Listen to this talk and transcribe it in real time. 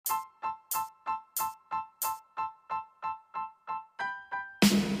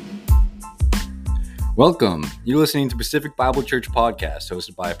Welcome. You're listening to Pacific Bible Church Podcast,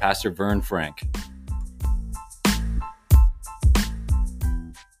 hosted by Pastor Vern Frank.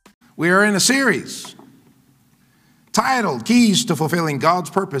 We are in a series titled Keys to Fulfilling God's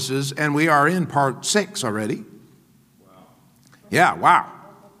Purposes, and we are in part 6 already. Wow.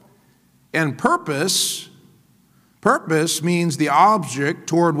 And purpose means the object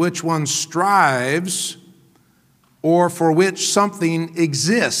toward which one strives or for which something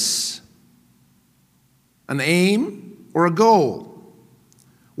exists. An aim or a goal.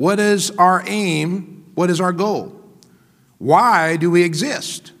 What is our aim? What is our goal? Why do we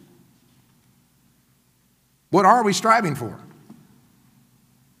exist? What are we striving for?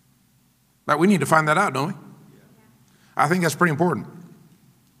 But we need to find that out, don't we? I think that's pretty important.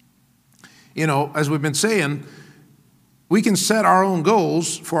 You know, as we've been saying, we can set our own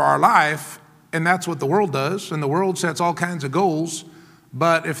goals for our life, and that's what the world does, and the world sets all kinds of goals,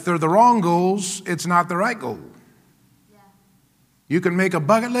 but if they're the wrong goals, it's not the right goal. Yeah. You can make a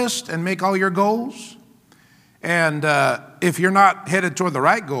bucket list and make all your goals, and if you're not headed toward the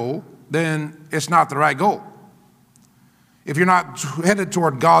right goal, then it's not the right goal. If you're not headed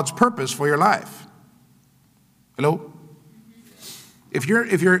toward God's purpose for your life. Hello? If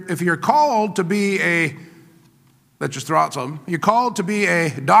you're called to be let's just throw out something. You're called to be a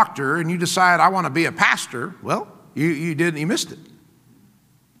doctor and you decide, I want to be a pastor. Well, you missed it.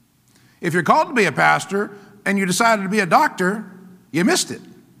 If you're called to be a pastor and you decided to be a doctor, you missed it.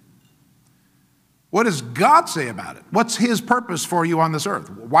 What does God say about it? What's His purpose for you on this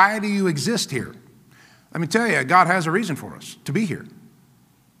earth? Why do you exist here? Let me tell you, God has a reason for us to be here.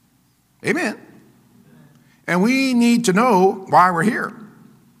 Amen. And we need to know why we're here.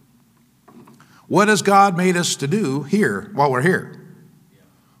 What has God made us to do here while we're here?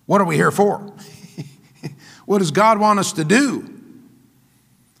 What are we here for? What does God want us to do?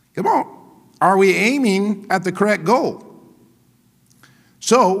 Come on. Are we aiming at the correct goal?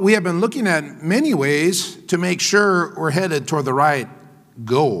 So we have been looking at many ways to make sure we're headed toward the right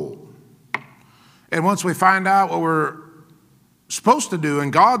goal. And once we find out what we're supposed to do in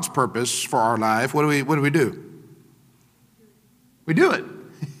God's purpose for our life, what do we do? We do it.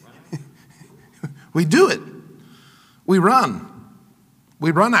 We do it. We run.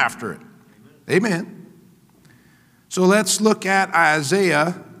 We run after it. Amen. So let's look at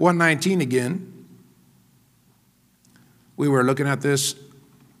Isaiah 119 again. We were looking at this,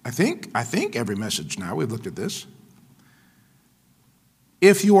 I think every message now we've looked at this.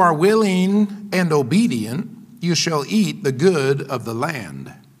 If you are willing and obedient, you shall eat the good of the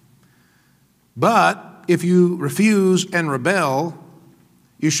land. But if you refuse and rebel,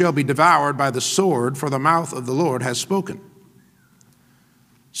 you shall be devoured by the sword, for the mouth of the Lord has spoken.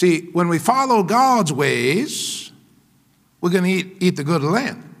 See, when we follow God's ways, we're going to eat the good of the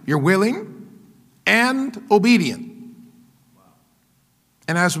land. You're willing and obedient.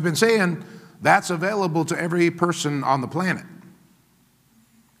 And as we've been saying, that's available to every person on the planet.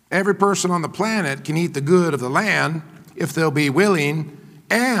 Every person on the planet can eat the good of the land if they'll be willing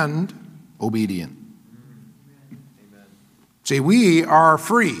and obedient. Amen. See, we are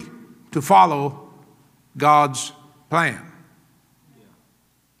free to follow God's plan.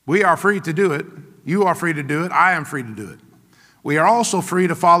 We are free to do it. You are free to do it. I am free to do it. We are also free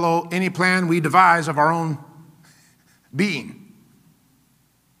to follow any plan we devise of our own being.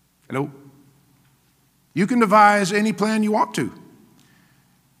 Hello? You can devise any plan you want to.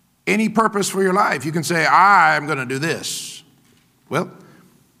 Any purpose for your life. You can say, I'm going to do this. Well,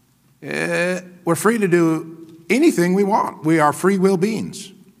 we're free to do anything we want. We are free will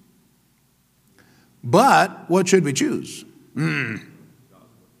beings. But what should we choose?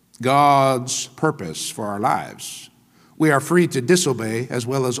 God's purpose for our lives. We are free to disobey as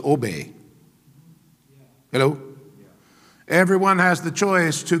well as obey. Hello? Everyone has the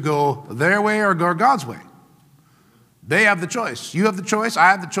choice to go their way or go God's way. They have the choice. You have the choice. I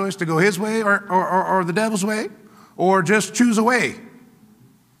have the choice to go His way or the devil's way, or just choose a way.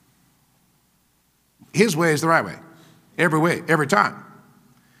 His way is the right way, every time.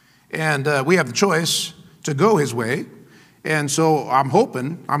 And we have the choice to go His way. And so I'm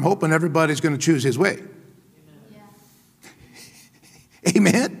hoping everybody's going to choose His way. Amen.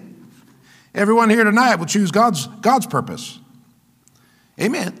 Amen. Everyone here tonight will choose God's purpose.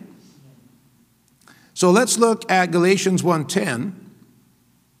 Amen. So let's look at Galatians 1:10.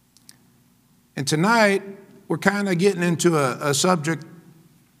 And tonight, we're kind of getting into a subject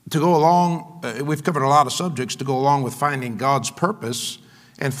to go along. We've covered a lot of subjects to go along with finding God's purpose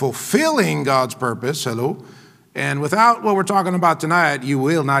and fulfilling God's purpose. Hello. And without what we're talking about tonight, you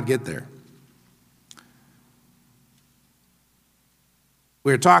will not get there.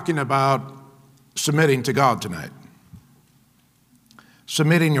 We're talking about submitting to God tonight.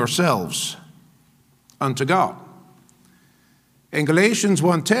 Submitting yourselves unto God. In Galatians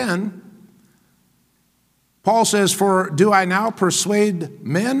 1:10, Paul says, "For do I now persuade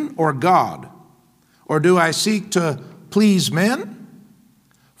men or God? Or do I seek to please men?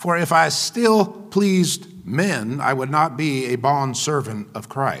 For if I still pleased men, I would not be a bondservant of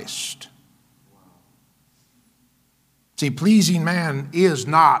Christ." See, pleasing man is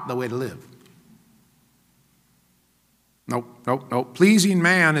not the way to live. Nope. Pleasing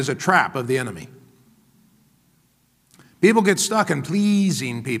man is a trap of the enemy. People get stuck in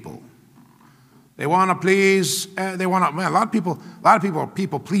pleasing people. They want to please, a lot of people are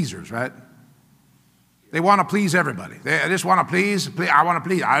people pleasers, right? They want to please everybody. They just want to please. I want to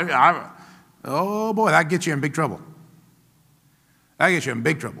please. Oh boy, that gets you in big trouble. That gets you in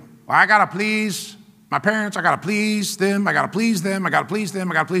big trouble. Well, I got to please my parents. I got to please them. I got to please them. I got to please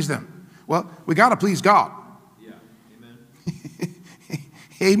them. I got to please them. Well, we got to please God. Yeah. Amen.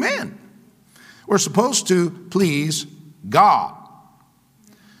 Amen. We're supposed to please God.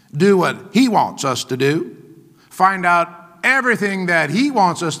 Do what He wants us to do. Find out everything that He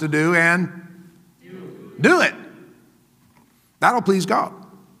wants us to do and do it. That'll please God.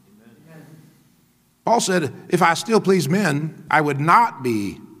 Amen. Paul said, if I still please men, I would not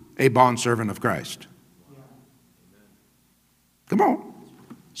be a bondservant of Christ. Yeah. Come on.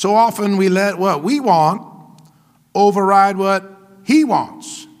 So often we let what we want override what He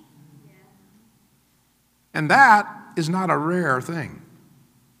wants. And that is not a rare thing.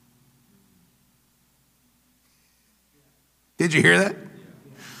 Did you hear that?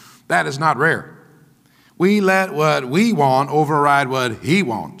 That is not rare. We let what we want override what He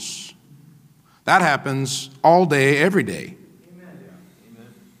wants. That happens all day, every day.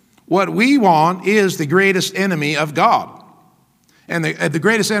 Amen. What we want is the greatest enemy of God. And the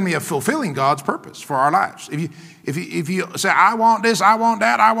greatest enemy of fulfilling God's purpose for our lives. If you say, I want this, I want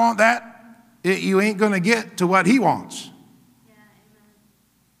that, I want that, you ain't going to get to what He wants. Yeah,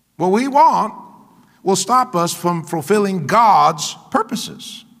 what we want will stop us from fulfilling God's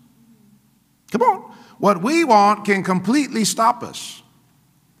purposes. Come on. What we want can completely stop us.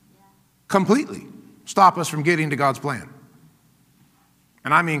 Completely stop us from getting to God's plan.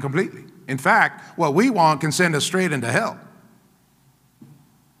 And I mean completely. In fact, what we want can send us straight into hell.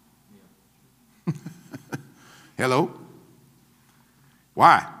 Hello?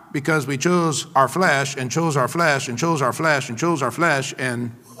 Why? Because we chose our flesh and chose our flesh and chose our flesh and chose our flesh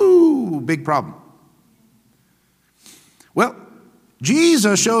and big problem. Well,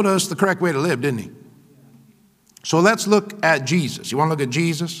 Jesus showed us the correct way to live, didn't He? So let's look at Jesus. You want to look at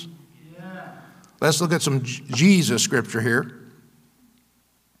Jesus? Yeah. Let's look at some Jesus scripture here.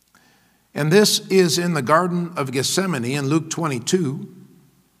 And this is in the Garden of Gethsemane in Luke 22.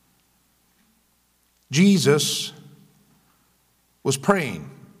 Jesus was praying.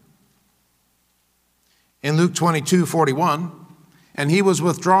 In Luke 22:41, and He was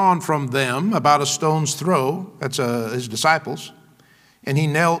withdrawn from them about a stone's throw, that's His disciples, and He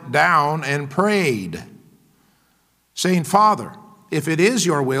knelt down and prayed, saying, Father, if it is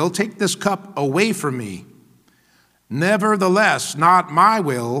your will, take this cup away from me. Nevertheless, not my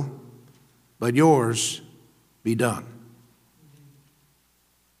will, but yours be done.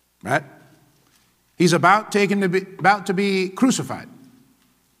 Right? He's about to be crucified.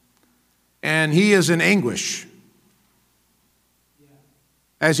 And He is in anguish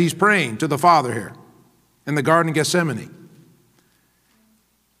as He's praying to the Father here in the Garden of Gethsemane.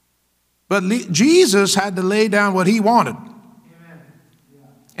 But Jesus had to lay down what He wanted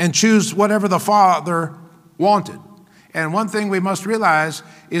and choose whatever the Father wanted. And one thing we must realize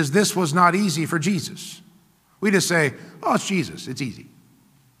is this was not easy for Jesus. We just say, oh, it's Jesus. It's easy.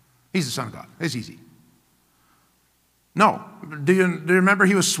 He's the Son of God. It's easy. No. Do you remember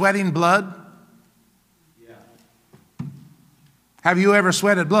He was sweating blood? Yeah. Have you ever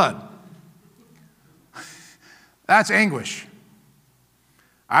sweated blood? That's anguish.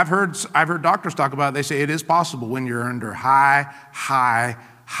 I've heard doctors talk about it. They say it is possible when you're under high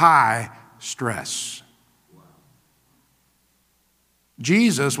stress. Wow.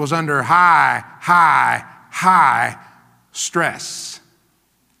 Jesus was under high stress.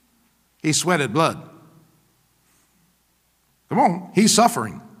 He sweated blood. Come on, He's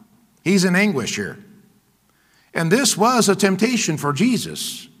suffering. He's in anguish here. And this was a temptation for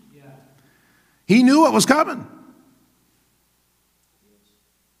Jesus. Yeah. He knew what was coming.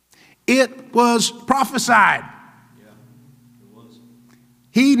 It was prophesied. Yeah, it was.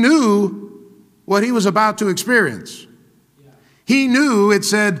 He knew what He was about to experience. Yeah. He knew it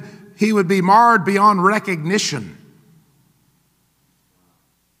said He would be marred beyond recognition.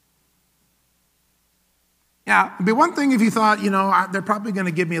 Yeah, it'd be one thing if you thought, they're probably going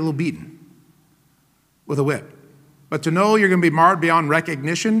to give me a little beating with a whip. But to know you're going to be marred beyond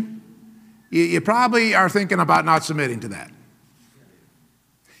recognition, you probably are thinking about not submitting to that.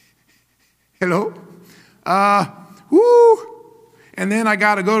 Hello? And then I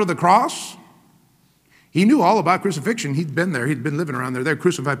got to go to the cross. He knew all about crucifixion. He'd been there. He'd been living around there. They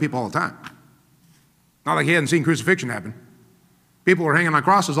crucified people all the time. Not like he hadn't seen crucifixion happen. People were hanging on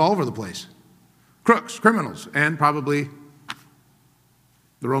crosses all over the place. Crooks, criminals, and probably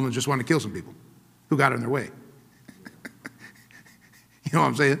the Romans just wanted to kill some people who got in their way. You know what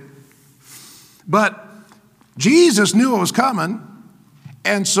I'm saying? But Jesus knew it was coming,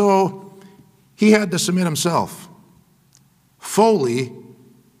 and so he had to submit himself fully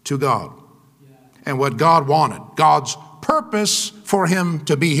to God and what God wanted, God's purpose for him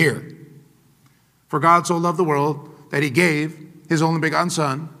to be here. For God so loved the world that he gave his only begotten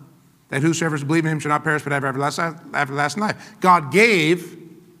Son, that whosoever believes in him shall not perish but have everlasting life. God gave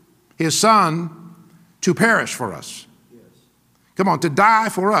his Son to perish for us. Come on, to die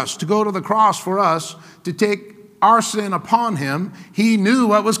for us, to go to the cross for us, to take our sin upon him. He knew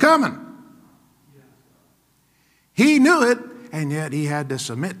what was coming. He knew it, and yet he had to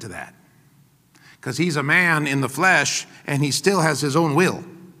submit to that. Because he's a man in the flesh, and he still has his own will.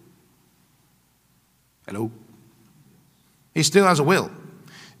 Hello? He still has a will.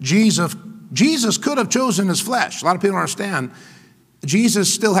 Jesus could have chosen his flesh. A lot of people don't understand.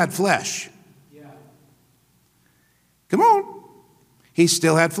 Jesus still had flesh. Come on. He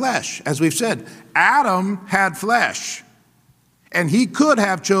still had flesh. As we've said, Adam had flesh. And he could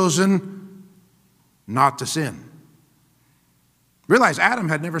have chosen not to sin. Realize Adam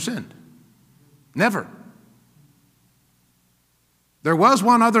had never sinned. Never. There was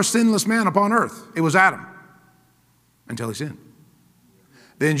one other sinless man upon earth. It was Adam. Until he sinned.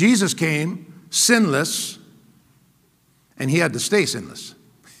 Then Jesus came sinless, and he had to stay sinless.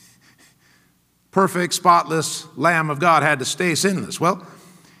 Perfect, spotless Lamb of God had to stay sinless. Well,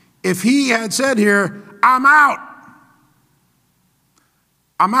 if he had said here, I'm out.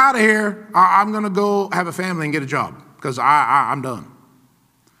 I'm out of here. I'm going to go have a family and get a job because I'm done.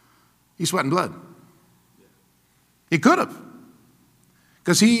 He's sweating blood. He could have.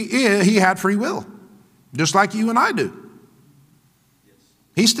 Because he had free will, just like you and I do.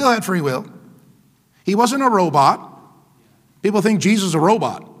 He still had free will. He wasn't a robot. People think Jesus is a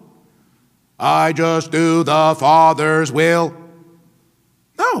robot. I just do the Father's will.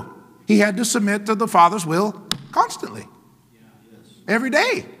 No, he had to submit to the Father's will constantly. Every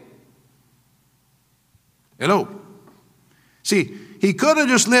day. Hello. See, he could have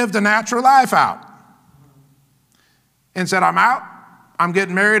just lived a natural life out and said, I'm out, I'm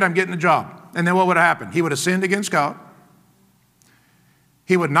getting married, I'm getting a job. And then what would have happened? He would have sinned against God.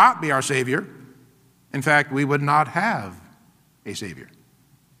 He would not be our Savior. In fact, we would not have a Savior.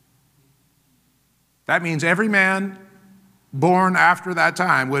 That means every man born after that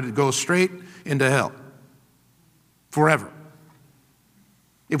time would go straight into hell forever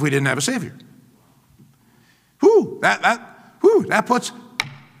if we didn't have a Savior. That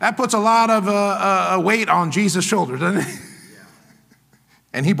puts a lot of weight on Jesus' shoulders, doesn't it?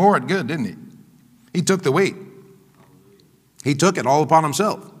 And he bore it good, didn't he? He took the weight. He took it all upon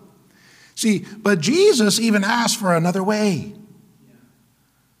himself. See, but Jesus even asked for another way.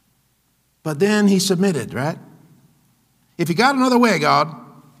 But then he submitted, right? If you got another way, God,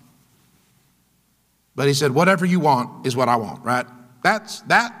 but he said, whatever you want is what I want, right?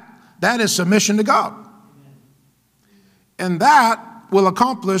 That is submission to God. And that will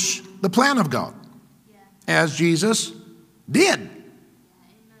accomplish the plan of God, as Jesus did.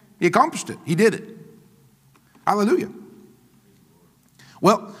 He accomplished it. He did it. Hallelujah.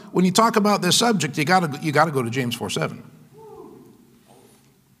 Well, when you talk about this subject, you got to go to James 4:7.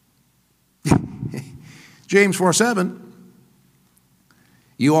 James 4:7,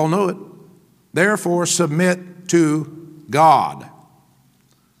 you all know it. Therefore, submit to God.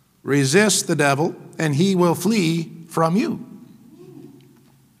 Resist the devil, and he will flee from you.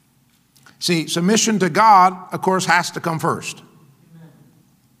 See, submission to God, of course, has to come first.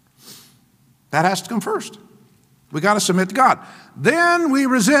 That has to come first. We got to submit to God. Then we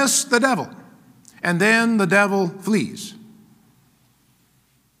resist the devil, and then the devil flees.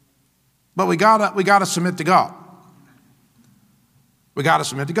 But we gotta submit to God. We gotta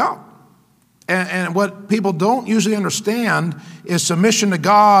submit to God. And what people don't usually understand is submission to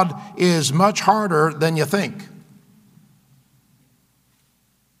God is much harder than you think.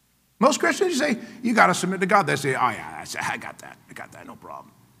 Most Christians, you say, you gotta submit to God. They say, oh yeah, I got that, no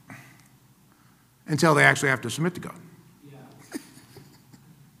problem. Until they actually have to submit to God.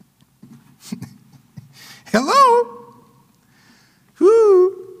 Hello?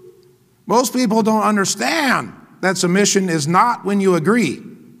 Whoo. Most people don't understand that submission is not when you agree.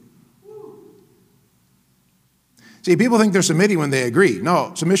 See, people think they're submitting when they agree.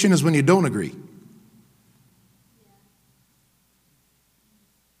 No, submission is when you don't agree.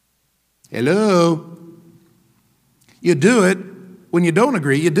 Hello? You do it when you don't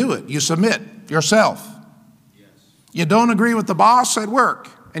agree, you do it. You submit yourself. Yes. You don't agree with the boss at work,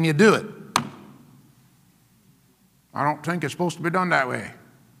 and you do it. I don't think it's supposed to be done that way.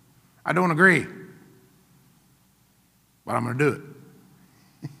 I don't agree, but I'm going to do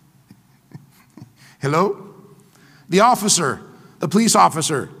it. Hello? The officer, the police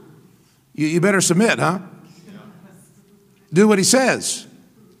officer, you better submit, huh? Yeah. Do what he says.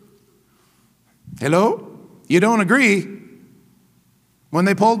 Hello? You don't agree. When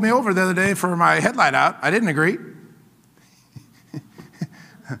they pulled me over the other day for my headlight out, I didn't agree.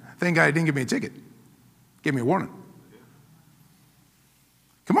 Thank God he didn't give me a ticket. Give me a warning.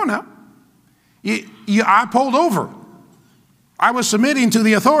 Come on now. I pulled over. I was submitting to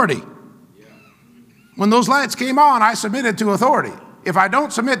the authority. When those lights came on, I submitted to authority. If I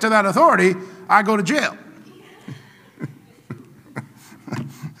don't submit to that authority, I go to jail.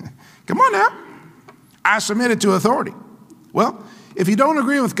 Come on now. I submitted to authority. Well, if you don't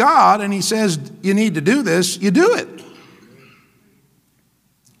agree with God and he says you need to do this, you do it.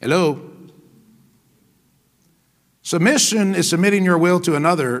 Hello? Submission is submitting your will to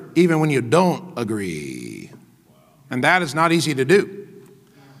another even when you don't agree. And that is not easy to do.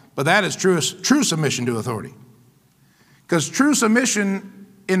 But that is true submission to authority. Because true submission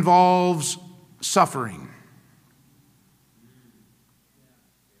involves suffering.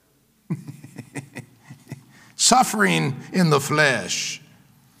 Suffering in the flesh.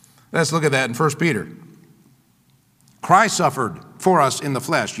 Let's look at that in 1 Peter. Christ suffered for us in the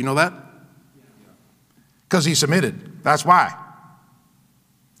flesh. You know that? Because he submitted. That's why.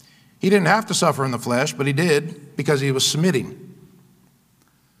 He didn't have to suffer in the flesh, but he did because he was submitting.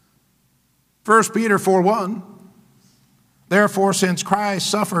 1 Peter 4:1. Therefore, since Christ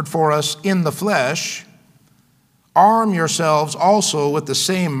suffered for us in the flesh, arm yourselves also with the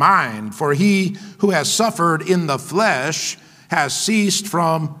same mind, for he who has suffered in the flesh has ceased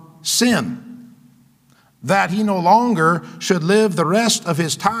from sin, that he no longer should live the rest of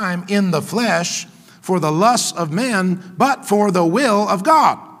his time in the flesh for the lusts of men, but for the will of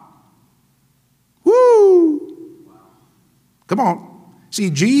God. Woo! Come on. See,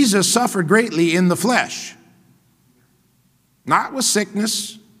 Jesus suffered greatly in the flesh. Not with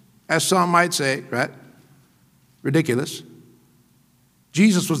sickness, as some might say, right? Ridiculous.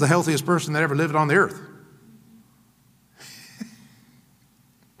 Jesus was the healthiest person that ever lived on the earth.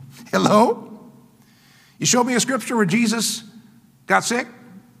 Hello? You show me a scripture where Jesus got sick?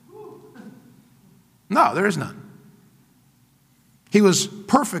 No, there is none. He was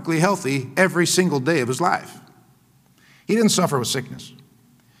perfectly healthy every single day of his life. He didn't suffer with sickness.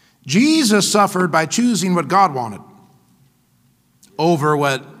 Jesus suffered by choosing what God wanted over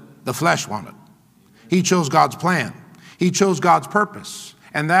what the flesh wanted. He chose God's plan. He chose God's purpose.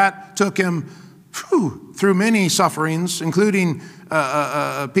 And that took him through many sufferings, including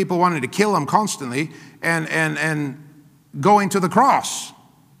people wanting to kill him constantly and going to the cross.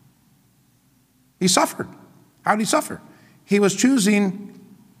 He suffered. How did he suffer? He was choosing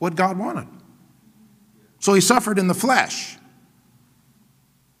what God wanted. So he suffered in the flesh.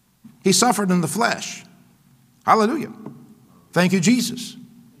 He suffered in the flesh. Hallelujah. Thank you, Jesus.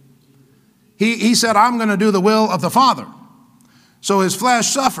 He said, I'm going to do the will of the Father. So his flesh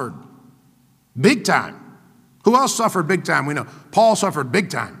suffered big time. Who else suffered big time? We know Paul suffered big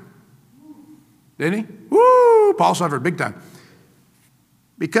time. Didn't he? Woo! Paul suffered big time.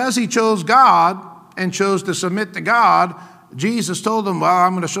 Because he chose God and chose to submit to God, Jesus told him, well,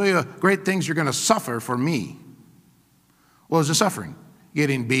 I'm going to show you great things you're going to suffer for me. What was the suffering?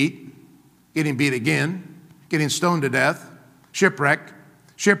 Getting beat again, getting stoned to death, shipwreck.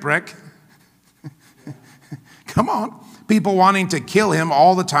 Come on. People wanting to kill him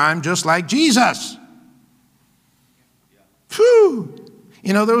all the time, just like Jesus. Whew.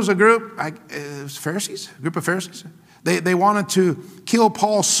 You know, there was a group, Pharisees, a group of Pharisees. They wanted to kill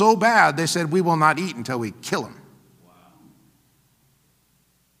Paul so bad, they said, we will not eat until we kill him. Wow.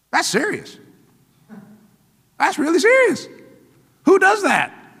 That's serious. That's really serious. Who does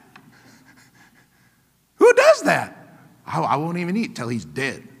that? Who does that? I won't even eat till he's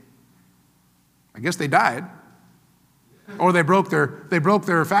dead. I guess they died. Or they broke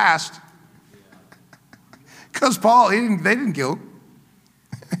their fast. Because Paul, they didn't kill him.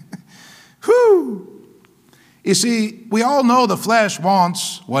 Whew. You see, we all know the flesh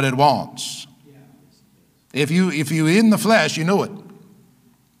wants what it wants. If you in the flesh, you know it.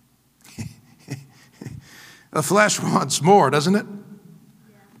 The flesh wants more, doesn't it?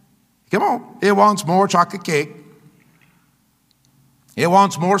 Come on. It wants more chocolate cake. It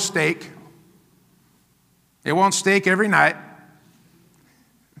wants more steak. It wants steak every night.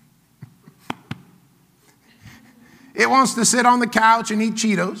 It wants to sit on the couch and eat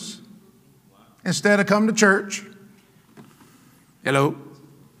Cheetos instead of come to church. Hello?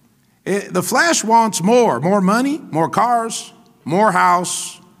 The flesh wants more money, more cars, more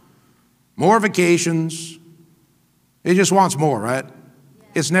house, more vacations. It just wants more, right?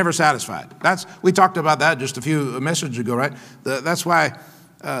 It's never satisfied. We talked about that just a few messages ago, right? That's why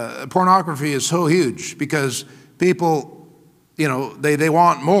pornography is so huge, because people, they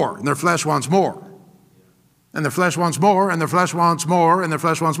want more, and their flesh wants more. And their flesh wants more, and their flesh wants more, and their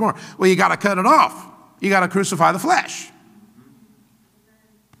flesh wants more. Well, you got to cut it off. You got to crucify the flesh.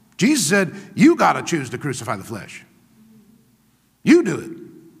 Jesus said, you got to choose to crucify the flesh. You do it.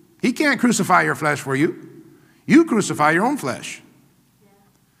 He can't crucify your flesh for you. You crucify your own flesh.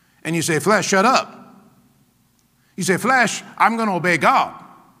 And you say, flesh, shut up. You say, flesh, I'm going to obey God.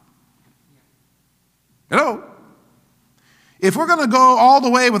 Hello? If we're going to go all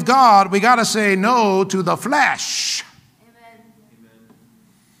the way with God, we got to say no to the flesh. Amen.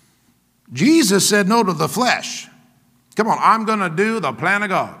 Jesus said no to the flesh. Come on, I'm going to do the plan of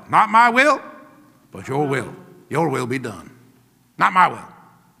God. Not my will, but your will. Your will be done. Not my will.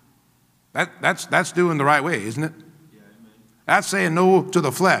 That's doing the right way, isn't it? Yeah, amen. That's saying no to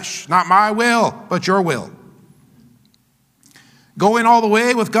the flesh. Not my will, but your will. Going all the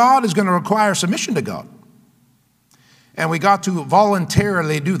way with God is going to require submission to God. And we got to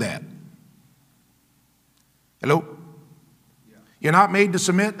voluntarily do that. Hello? Yeah. You're not made to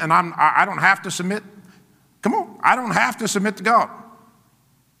submit, and I don't have to submit. Come on, I don't have to submit to God.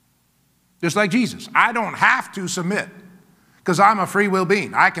 Just like Jesus. I don't have to submit, because I'm a free will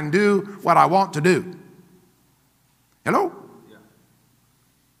being. I can do what I want to do. Hello? Yeah.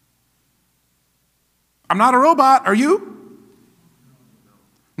 I'm not a robot, are you?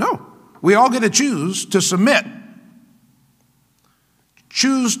 No. We all get to choose to submit.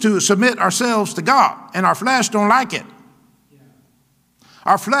 Choose to submit ourselves to God, and our flesh don't like it. Yeah.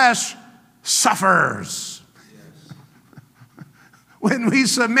 Our flesh suffers when we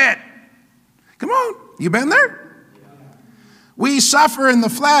submit. Come on, you been there? Yeah. We suffer in the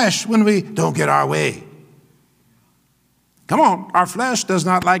flesh when we don't get our way. Come on, our flesh does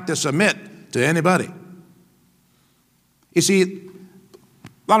not like to submit to anybody. You see, a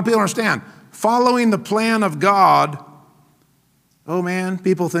lot of people understand, following the plan of God, oh man,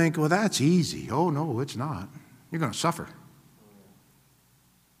 people think, well, that's easy. Oh no, it's not. You're going to suffer.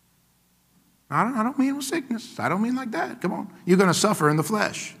 I don't mean with sickness. I don't mean like that. Come on. You're going to suffer in the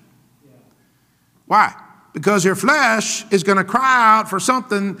flesh. Yeah. Why? Because your flesh is going to cry out for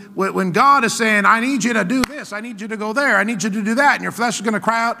something when God is saying, I need you to do this. I need you to go there. I need you to do that. And your flesh is going to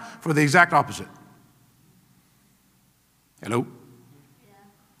cry out for the exact opposite. Hello? Yeah.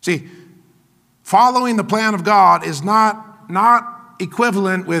 See, following the plan of God is not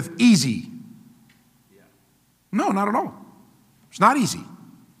equivalent with easy. Yeah. No, not at all. It's not easy.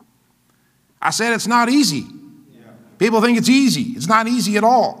 I said it's not easy. Yeah. People think it's easy. It's not easy at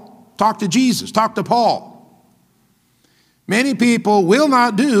all. Talk to Jesus. Talk to Paul. Many people will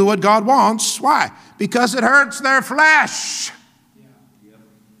not do what God wants. Why? Because it hurts their flesh.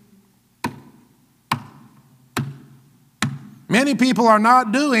 Yeah. Many people are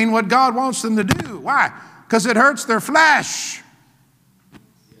not doing what God wants them to do. Why? Because it hurts their flesh.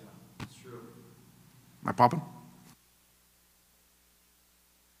 Yeah, that's true. Am I popping?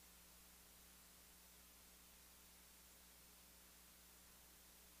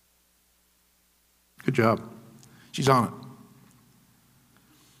 Good job. She's on it.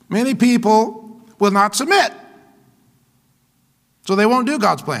 Many people will not submit. So they won't do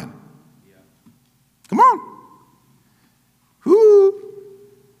God's plan. Yeah. Come on. Whoo.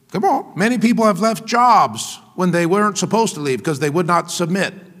 Come on. Many people have left jobs when they weren't supposed to leave because they would not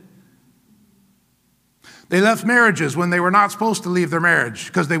submit. They left marriages when they were not supposed to leave their marriage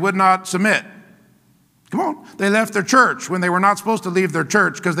because they would not submit. Come on. They left their church when they were not supposed to leave their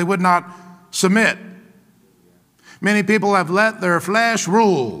church because they would not submit. Many people have let their flesh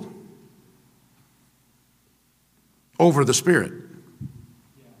rule over the Spirit.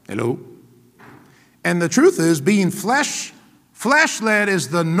 Hello? And the truth is, being flesh-led is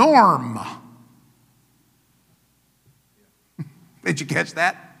the norm. Did you catch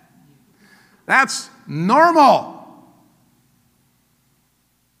that? That's normal.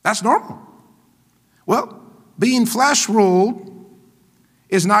 That's normal. Well, being flesh-ruled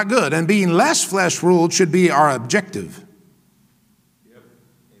is not good. And being less flesh ruled should be our objective. Yep.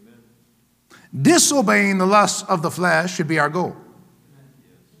 Amen. Disobeying the lusts of the flesh should be our goal.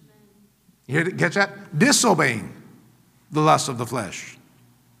 You catch that? Disobeying the lusts of the flesh.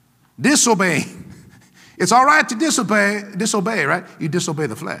 Disobeying. It's all right to disobey, right? You disobey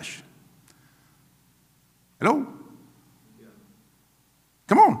the flesh. Hello?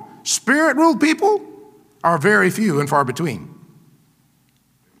 Come on. Spirit-ruled people are very few and far between.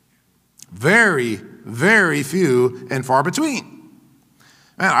 Very, very few and far between.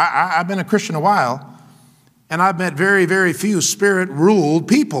 Man, I've been a Christian a while, and I've met very, very few Spirit-ruled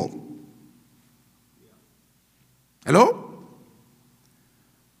people. Hello?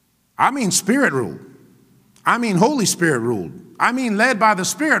 I mean Spirit-ruled. I mean Holy Spirit-ruled. I mean led by the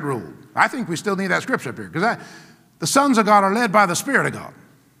Spirit-ruled. I think we still need that scripture up here, because the sons of God are led by the Spirit of God.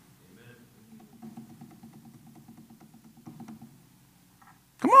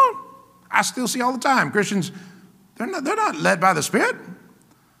 Come on. I still see all the time Christians, they're not led by the Spirit.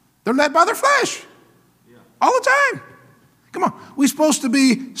 They're led by their flesh. Yeah. All the time. Come on. We're supposed to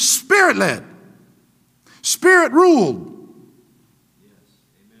be Spirit-led, Spirit-ruled. Yes.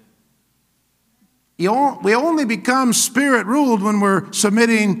 Amen. We only become Spirit-ruled when we're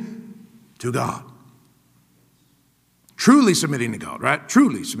submitting to God. Truly submitting to God, right?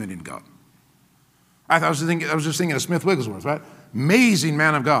 Truly submitting to God. I was just thinking of Smith Wigglesworth, right? Amazing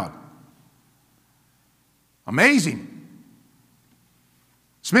man of God. Amazing.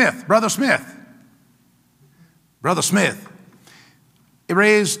 Smith, Brother Smith. Brother Smith. He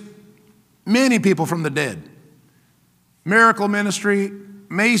raised many people from the dead. Miracle ministry,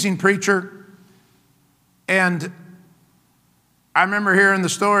 amazing preacher. And I remember hearing the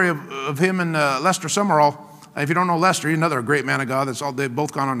story of him and Lester Summerall. If you don't know Lester, he's another great man of God. They've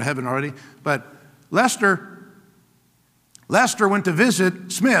both gone on to heaven already. But Lester went to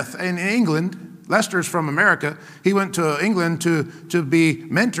visit Smith in England. Lester's from America. He went to England to be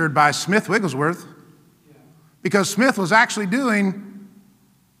mentored by Smith Wigglesworth, because Smith was actually doing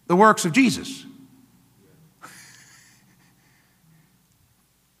the works of Jesus.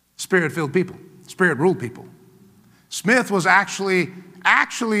 Spirit-filled people, Spirit-ruled people. Smith was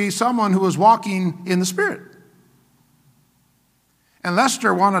actually someone who was walking in the Spirit. And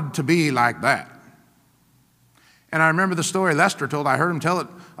Lester wanted to be like that. And I remember the story Lester told. I heard him tell it.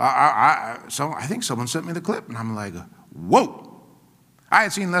 I think someone sent me the clip, and I'm like, whoa. I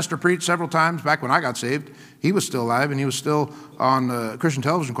had seen Lester preach several times back when I got saved. He was still alive, and he was still on Christian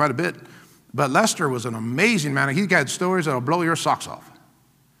television quite a bit. But Lester was an amazing man. He had stories that will blow your socks off.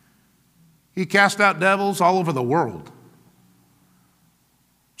 He cast out devils all over the world.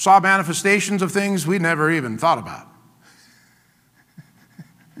 Saw manifestations of things we never even thought about.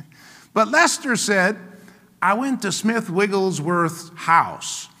 But Lester said, I went to Smith Wigglesworth's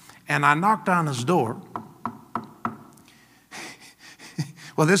house, and I knocked on his door.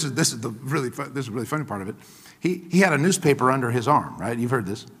 Well, this is the really funny part of it. He had a newspaper under his arm, right? You've heard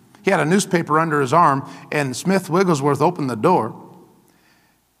this. He had a newspaper under his arm, and Smith Wigglesworth opened the door.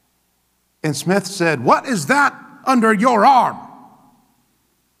 And Smith said, what is that under your arm?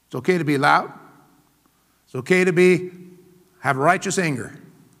 It's okay to be loud. It's okay to have righteous anger.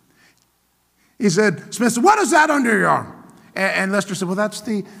 He said, Smith said, what is that under your arm? And Lester said, well, that's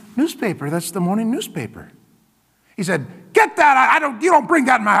the newspaper. That's the morning newspaper. He said, get that. You don't bring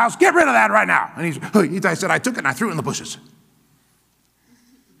that in my house. Get rid of that right now. And I said, I took it and I threw it in the bushes.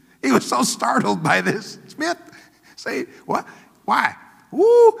 He was so startled by this. Smith, say, what? Why?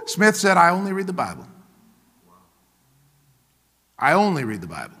 Woo. Smith said, I only read the Bible. I only read the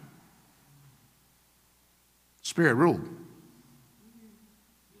Bible. Spirit ruled.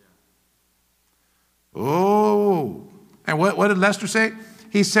 Oh, and what did Lester say?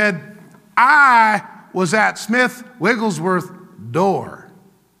 He said, I was at Smith Wigglesworth's door.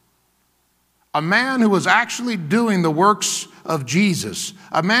 A man who was actually doing the works of Jesus.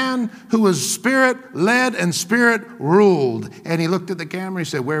 A man who was Spirit-led and Spirit-ruled. And he looked at the camera and he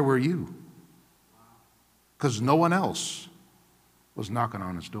said, where were you? Because no one else was knocking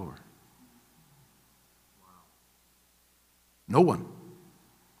on his door. No one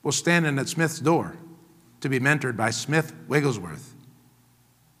was standing at Smith's door to be mentored by Smith Wigglesworth.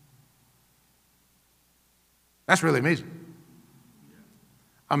 That's really amazing.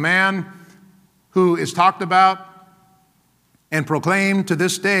 A man who is talked about and proclaimed to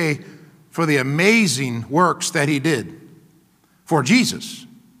this day for the amazing works that he did for Jesus.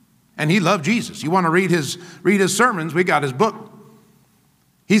 And he loved Jesus. You want to read his sermons, we got his book.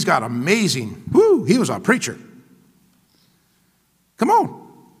 He's got amazing, he was a preacher. Come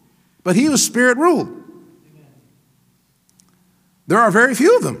on. But he was Spirit ruled. There are very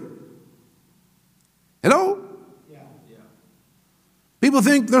few of them. Hello? Yeah. People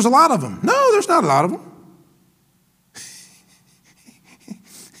think there's a lot of them. No, there's not a lot of them.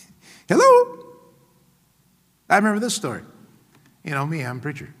 Hello? I remember this story. You know me, I'm a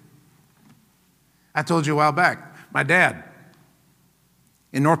preacher. I told you a while back, my dad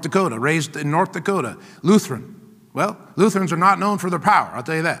in North Dakota, raised in North Dakota, Lutheran. Well, Lutherans are not known for their power, I'll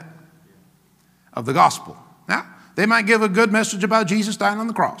tell you that, of the gospel. Now, they might give a good message about Jesus dying on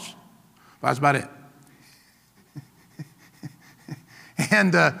the cross. But that's about it.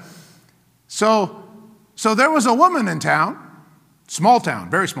 And so there was a woman in town, small town,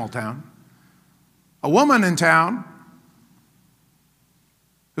 very small town, a woman in town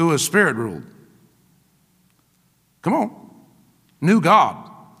who was spirit ruled. Come on. Knew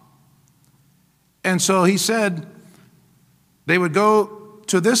God. And so he said they would go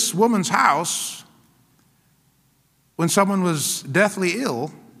to this woman's house when someone was deathly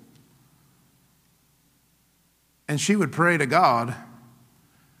ill, and she would pray to God,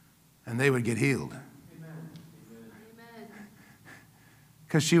 and they would get healed.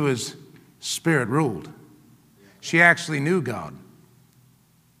 Because she was spirit ruled. She actually knew God.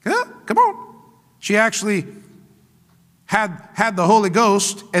 Yeah, come on. She actually had the Holy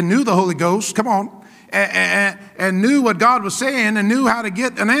Ghost and knew the Holy Ghost, come on, and knew what God was saying and knew how to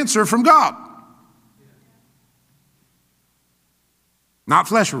get an answer from God. Not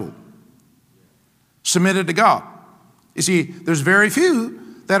flesh ruled. Submitted to God. You see, there's very few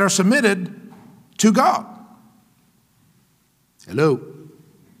that are submitted to God. Hello.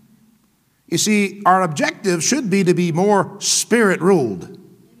 You see, our objective should be to be more spirit ruled,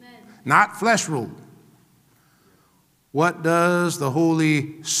 not flesh ruled. What does the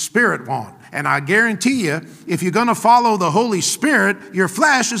Holy Spirit want? And I guarantee you, if you're going to follow the Holy Spirit, your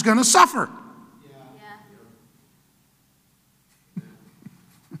flesh is going to suffer.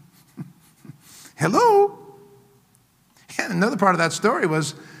 Hello? And another part of that story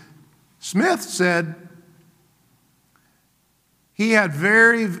was Smith said he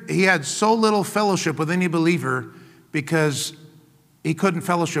had so little fellowship with any believer because he couldn't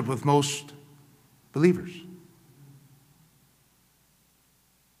fellowship with most believers.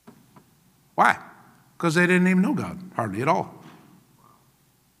 Why? Because they didn't even know God, hardly at all.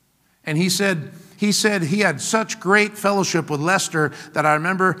 And he said he had such great fellowship with Lester that I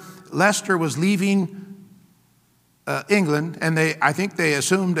remember Lester was leaving England, and I think they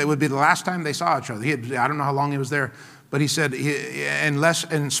assumed it would be the last time they saw each other. I don't know how long he was there, but he said,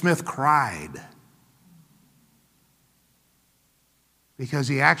 and Smith cried because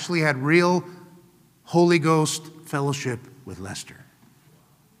he actually had real Holy Ghost fellowship with Lester.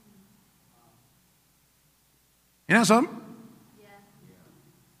 You know something? Yeah.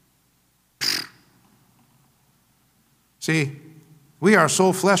 See, we are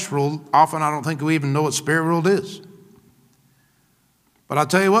so flesh ruled, often I don't think we even know what spirit ruled is. But I'll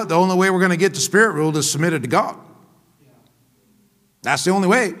tell you what, the only way we're going to get to spirit ruled is submitted to God. That's the only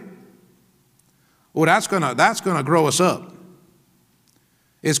way. Well, that's gonna grow us up.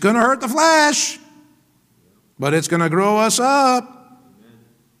 It's going to hurt the flesh, but it's going to grow us up.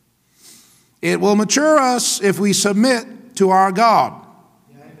 It will mature us if we submit to our God.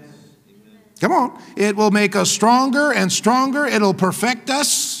 Come on. It will make us stronger and stronger. It'll perfect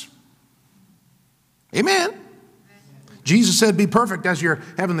us. Amen. Jesus said, be perfect as your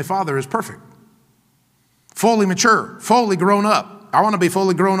heavenly Father is perfect. Fully mature, fully grown up. I want to be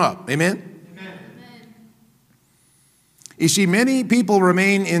fully grown up. Amen. Amen. You see, many people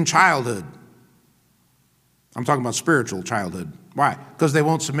remain in childhood. I'm talking about spiritual childhood. Why? Because they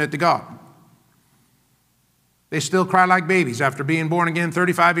won't submit to God. They still cry like babies after being born again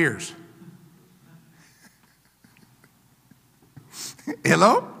 35 years.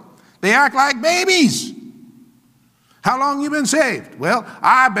 Hello? They act like babies. How long you been saved? Well,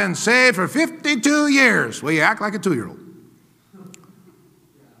 I've been saved for 52 years. Well, you act like a 2-year-old.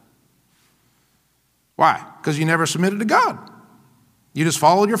 Why? Because you never submitted to God. You just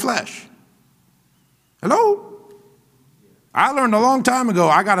followed your flesh. Hello? I learned a long time ago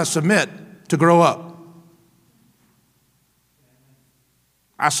I got to submit to grow up.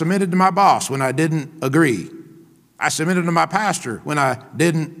 I submitted to my boss when I didn't agree. I submitted to my pastor when I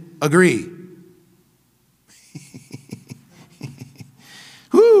didn't agree.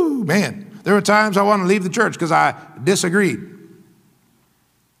 Whoo, man. There were times I wanted to leave the church because I disagreed.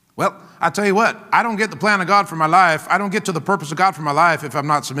 Well, I tell you what, I don't get the plan of God for my life. I don't get to the purpose of God for my life if I'm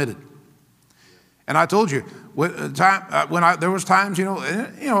not submitted. And I told you, there was times,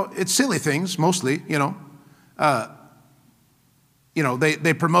 it's silly things mostly,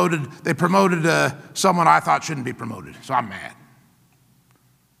 they promoted someone I thought shouldn't be promoted, so I'm mad.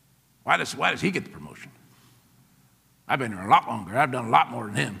 Why does he get the promotion? I've been here a lot longer. I've done a lot more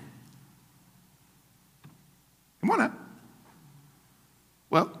than him. Come on now.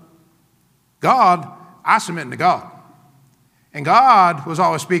 Well, I submit to God. And God was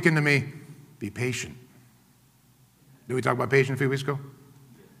always speaking to me, be patient. Did we talk about patience a few weeks ago?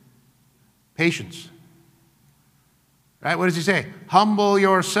 Patience. Right? What does he say? Humble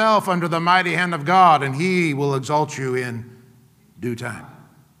yourself under the mighty hand of God, and he will exalt you in due time.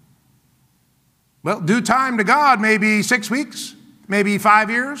 Well, due time to God may be 6 weeks, maybe 5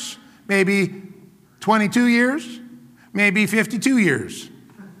 years, maybe 22 years, maybe 52 years.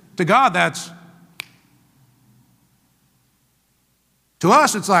 To God, to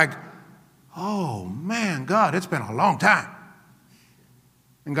us, it's like, oh man, God, it's been a long time.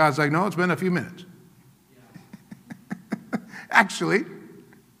 And God's like, no, it's been a few minutes. Actually,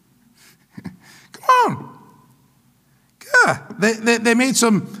 come on. Yeah, they made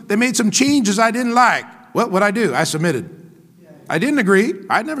some changes I didn't like. What'd I do? I submitted. I didn't agree.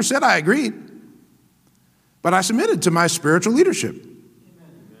 I never said I agreed. But I submitted to my spiritual leadership.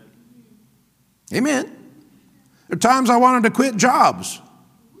 Amen. There are times I wanted to quit jobs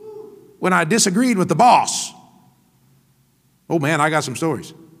when I disagreed with the boss. Oh man, I got some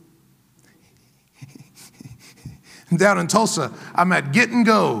stories. Down in Tulsa, I'm at Get and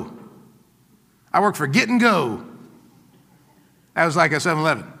Go. I work for Get and Go. That was like a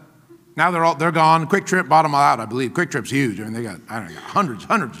 7-Eleven. Now they're gone. Quick Trip bought them all out, I believe. Quick Trip's huge. I mean, they got hundreds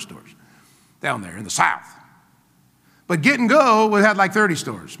of stores down there in the South. But Get and Go had like 30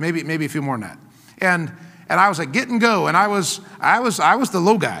 stores, maybe a few more than that. And I was at Get and Go, and I was the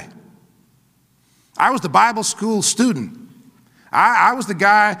low guy. I was the Bible school student. I was the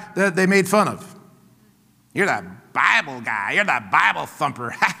guy that they made fun of. You're that Bible guy. You're that Bible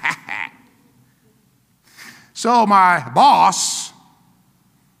thumper. So my boss,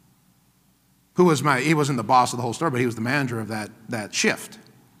 he wasn't the boss of the whole store, but he was the manager of that shift.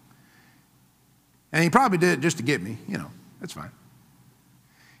 And he probably did it just to get me, that's fine.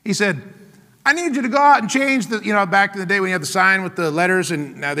 He said, I need you to go out and change back in the day when you had the sign with the letters,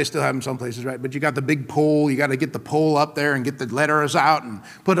 and now they still have them some places, right? But you got the big pole, you got to get the pole up there and get the letters out and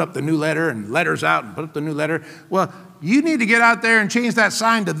put up the new letter and letters out and put up the new letter. Well, you need to get out there and change that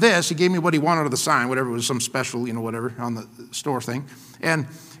sign to this. He gave me what he wanted of the sign, whatever it was, some special, whatever on the store thing. And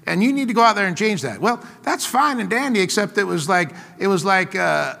you need to go out there and change that. Well, that's fine and dandy, except it was like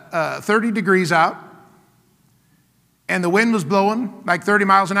 30 degrees out, and the wind was blowing like 30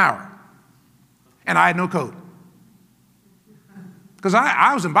 miles an hour. And I had no coat. Because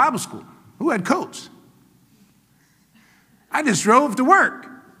I was in Bible school. Who had coats? I just drove to work.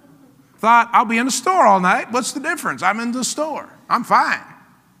 Thought, I'll be in the store all night. What's the difference? I'm in the store. I'm fine.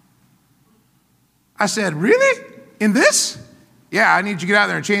 I said, really? In this? Yeah, I need you to get out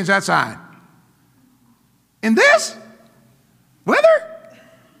there and change that sign. In this? Weather?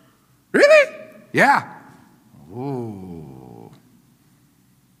 Really? Yeah. Oh.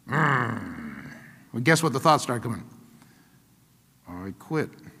 Well, guess what the thoughts started coming? I quit.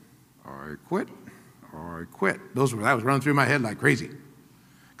 I quit. I quit. That was running through my head like crazy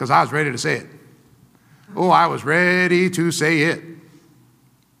because I was ready to say it. Oh, I was ready to say it.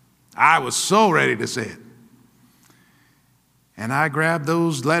 I was so ready to say it. And I grabbed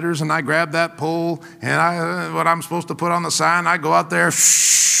those letters and I grabbed that pole and what I'm supposed to put on the sign, I go out there.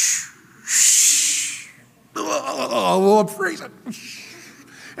 Oh, I'm freezing.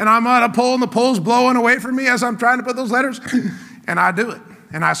 And I'm on a pole and the pole's blowing away from me as I'm trying to put those letters. And I do it.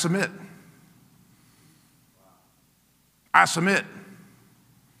 And I submit. I submit.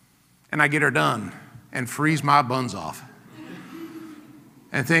 And I get her done and freeze my buns off.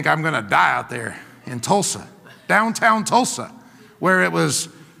 And think I'm going to die out there in Tulsa, downtown Tulsa, where that was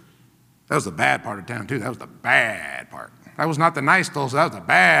the bad part of town too. That was the bad part. That was not the nice Tulsa. That was the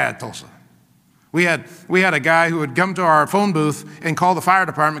bad Tulsa. We had a guy who would come to our phone booth and call the fire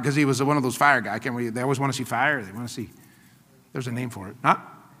department because he was one of those fire guys. They always want to see fire. They want to see, there's a name for it.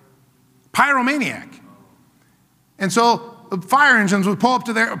 Pyromaniac. And so the fire engines would pull up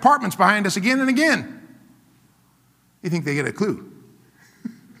to their apartments behind us again and again. You think they get a clue?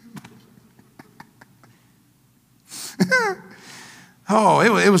 Oh,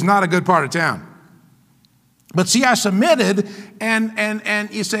 it was not a good part of town. But see, I submitted, and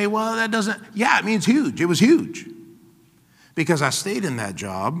you say, well, that doesn't, yeah, it means huge. It was huge. Because I stayed in that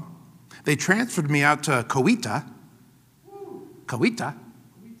job. They transferred me out to Coweta,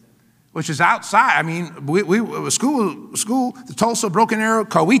 which is outside. I mean, school, the Tulsa, Broken Arrow,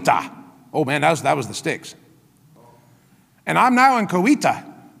 Coweta. Oh man, that was the sticks. And I'm now in Coweta.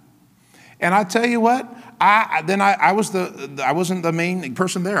 And I tell you what, I wasn't the main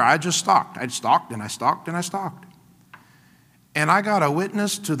person there. I just stalked. I stalked and I stalked and I stalked. And I got a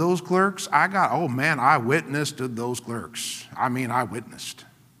witness to those clerks. I witnessed to those clerks. I mean, I witnessed.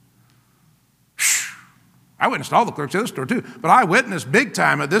 I witnessed all the clerks at this store too, but I witnessed big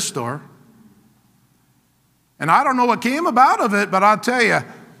time at this store. And I don't know what came about of it, but I'll tell you,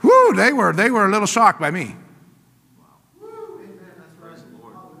 they were a little shocked by me.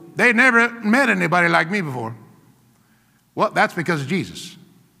 They'd never met anybody like me before. Well, that's because of Jesus.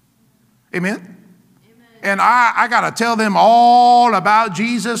 Amen? And I got to tell them all about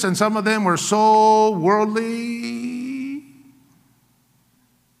Jesus, and some of them were so worldly.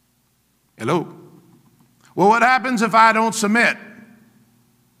 Hello? Well, what happens if I don't submit?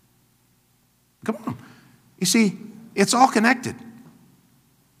 Come on. You see, it's all connected.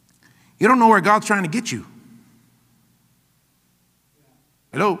 You don't know where God's trying to get you.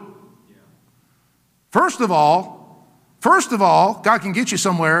 Hello? First of all, God can get you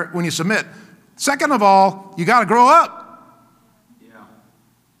somewhere when you submit. Second of all, you got to grow up.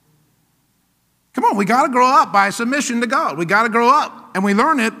 Come on, we got to grow up by submission to God. We got to grow up, and we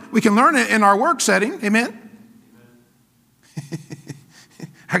learn it. We can learn it in our work setting. Amen?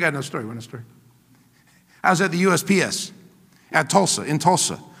 I got another story. I was at the USPS in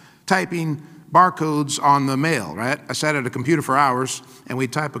Tulsa, typing barcodes on the mail, right? I sat at a computer for hours, and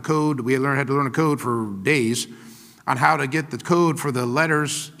we'd type a code. We had to learn a code for days on how to get the code for the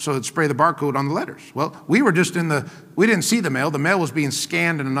letters so it'd spray the barcode on the letters. Well, we didn't see the mail. The mail was being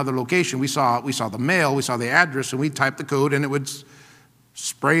scanned in another location. We saw the mail, we saw the address, and we typed the code, and it would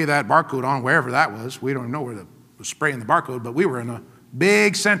spray that barcode on wherever that was. We don't know where it was spraying the barcode, but we were in a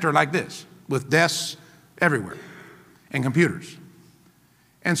big center like this with desks everywhere and computers.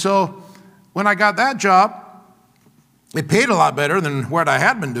 And so when I got that job, it paid a lot better than what I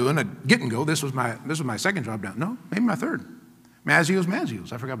had been doing at Get and Go. This was my second job down. No, maybe my third.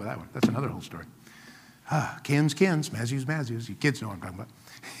 Mazio's. I forgot about that one. That's another whole story. Ken's. Mazio's. You kids know what I'm talking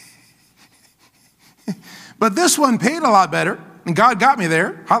about. But this one paid a lot better, and God got me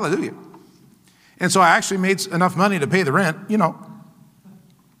there. Hallelujah. And so I actually made enough money to pay the rent, you know.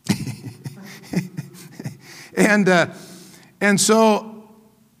 And so,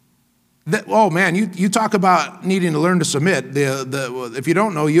 oh man, you talk about needing to learn to submit. If you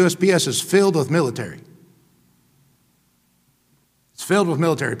don't know, USPS is filled with military. It's filled with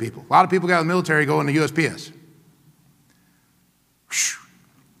military people. A lot of people got in the military going to USPS.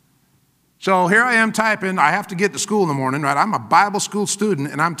 So here I am typing. I have to get to school in the morning, right? I'm a Bible school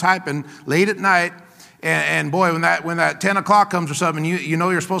student, and I'm typing late at night. And boy, when that 10 o'clock comes or something, you know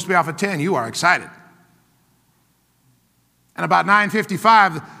you're supposed to be off at 10, you are excited. And about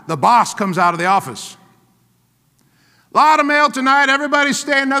 9:55, the boss comes out of the office. A lot of mail tonight. Everybody's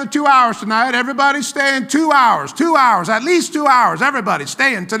staying another 2 hours tonight. Everybody's staying 2 hours, at least 2 hours. Everybody's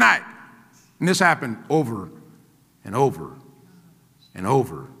staying tonight. And this happened over and over and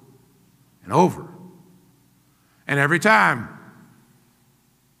over and over. And every time,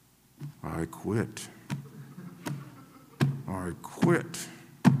 I quit.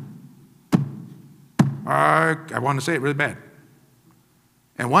 I want to say it really bad.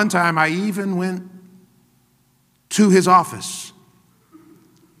 And one time I even went to his office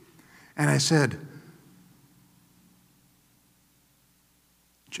and I said,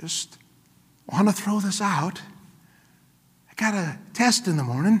 just want to throw this out. I got a test in the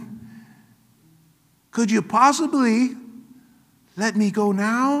morning. Could you possibly let me go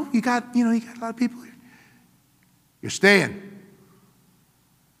now? You got a lot of people here. You're staying.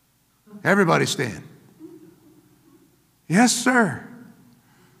 Everybody's staying. Yes, sir.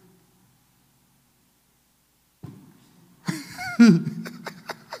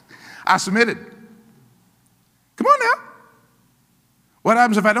 I submitted. Come on now. What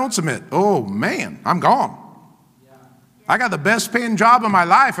happens if I don't submit? Oh, man, I'm gone. I got the best paying job of my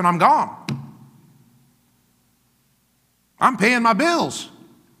life, and I'm gone. I'm paying my bills.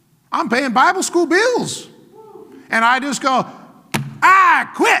 I'm paying Bible school bills. And I just go,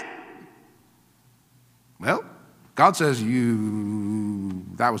 I quit. Well, God says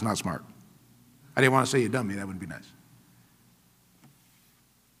that was not smart. I didn't want to say you dummy. That wouldn't be nice.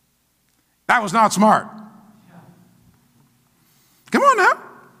 That was not smart. Come on now.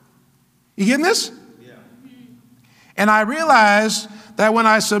 You getting this? Yeah. And I realized that when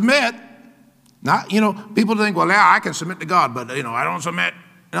I submit, people think, well, yeah, I can submit to God, but I don't submit.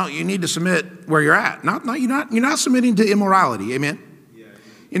 No, you need to submit where you're at. You're not submitting to immorality. Amen.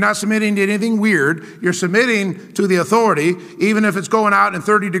 You're not submitting to anything weird. You're submitting to the authority, even if it's going out in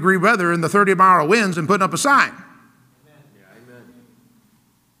 30-degree weather and the 30-mile winds and putting up a sign. Amen. Yeah, amen.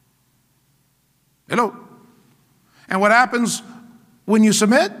 Hello? And what happens when you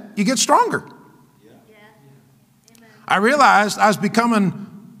submit? You get stronger. I realized I was becoming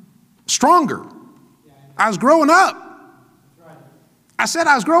stronger. I was growing up. I said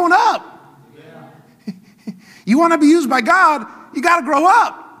I was growing up. You want to be used by God, you got to grow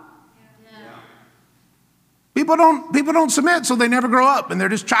up. People don't submit, so they never grow up, and they're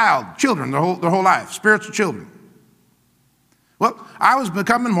just children their whole life, spiritual children. Well, I was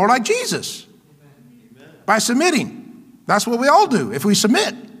becoming more like Jesus by submitting. That's what we all do if we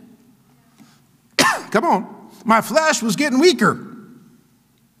submit. Come on. My flesh was getting weaker.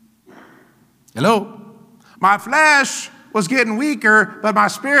 Hello? My flesh was getting weaker, but my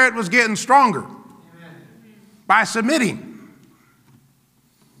spirit was getting stronger by submitting.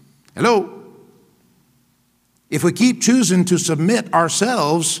 Hello? If we keep choosing to submit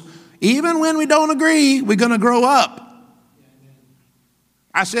ourselves, even when we don't agree, we're going to grow up.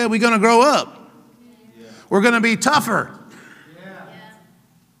 I said we're going to grow up. We're going to be tougher.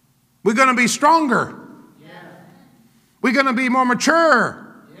 We're going to be stronger. We're going to be more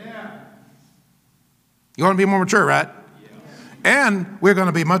mature. You want to be more mature, right? And we're going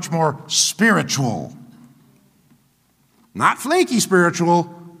to be much more spiritual. Not flaky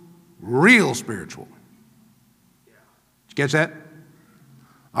spiritual, real spiritual. Did you catch that?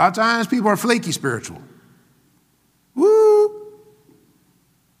 A lot of times people are flaky spiritual. Woo!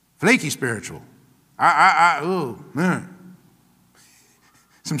 Flaky spiritual. Oh, man.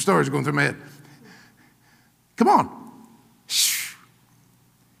 Some stories are going through my head. Come on.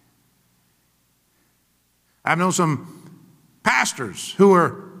 I've known some pastors who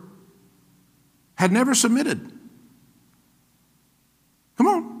had never submitted. Come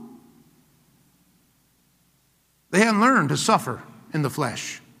on. They hadn't learned to suffer in the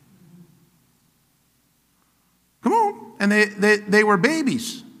flesh. Come on. And they were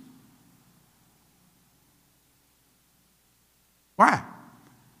babies. Why?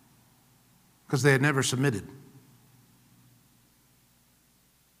 Because they had never submitted.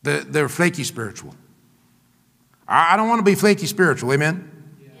 They're flaky spiritual. I don't want to be flaky spiritual, amen?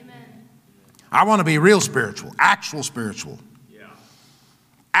 Amen. I want to be real spiritual, actual spiritual. Yeah.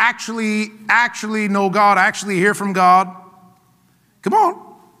 Actually know God, actually hear from God. Come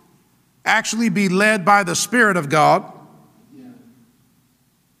on. Actually be led by the Spirit of God. Yeah.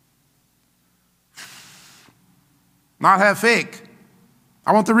 Not have fake.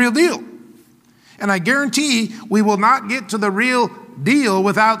 I want the real deal. And I guarantee we will not get to the real deal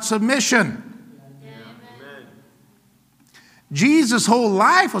without submission. Jesus' whole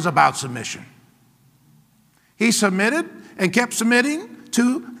life was about submission. He submitted and kept submitting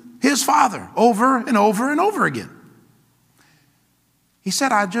to his Father over and over and over again. He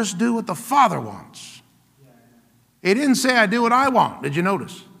said, I just do what the Father wants. He didn't say, I do what I want. Did you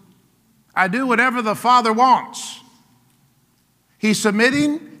notice? I do whatever the Father wants. He's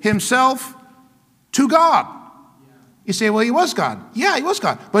submitting himself to God. You say, well, he was God. Yeah, he was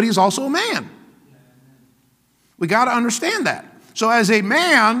God, but he's also a man. We got to understand that. So as a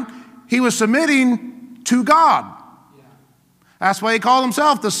man, he was submitting to God. That's why he called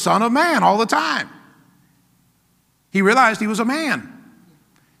himself the Son of Man all the time. He realized he was a man.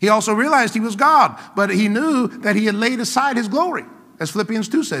 He also realized he was God, but he knew that he had laid aside his glory. As Philippians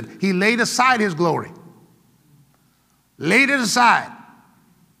 2 said, he laid aside his glory. Laid it aside.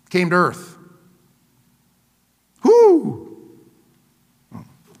 Came to earth. Whoo! Oh,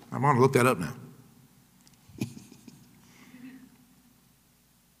 I'm going to look that up now.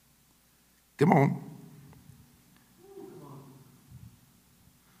 Come on.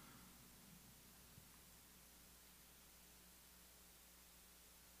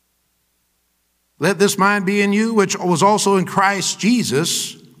 Let this mind be in you, which was also in Christ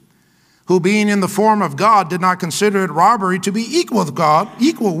Jesus, who being in the form of God did not consider it robbery to be equal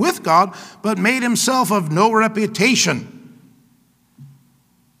with God, but made himself of no reputation,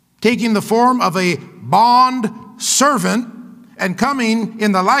 taking the form of a bond servant and coming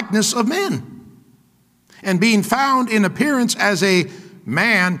in the likeness of men. And being found in appearance as a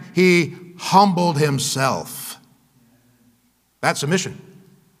man, he humbled himself. That's submission.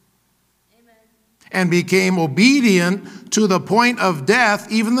 Amen. And became obedient to the point of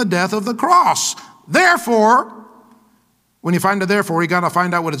death, even the death of the cross. Therefore, when you find a therefore, you got to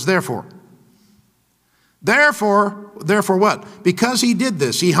find out what it's there for. Therefore what? Because he did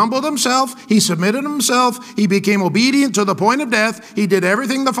this. He humbled himself. He submitted himself. He became obedient to the point of death. He did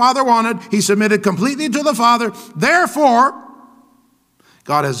everything the Father wanted. He submitted completely to the Father. Therefore,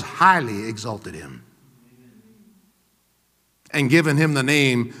 God has highly exalted him and given him the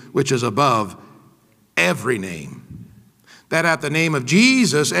name which is above every name, that at the name of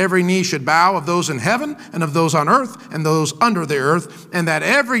Jesus every knee should bow, of those in heaven and of those on earth and those under the earth, and that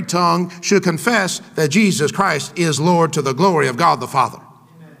every tongue should confess that Jesus Christ is Lord, to the glory of God the Father.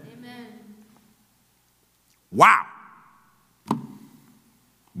 Amen. Wow.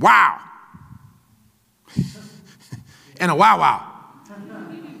 Wow. And a wow wow.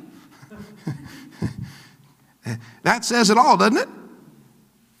 That says it all, doesn't it?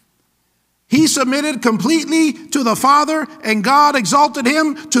 He submitted completely to the Father, and God exalted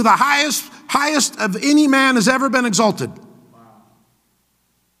him to the highest of any man has ever been exalted. Wow.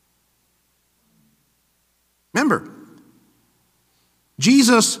 Remember,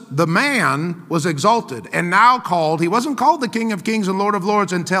 Jesus, the man, was exalted and now called, he wasn't called the King of Kings and Lord of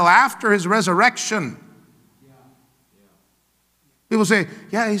Lords until after his resurrection. People say,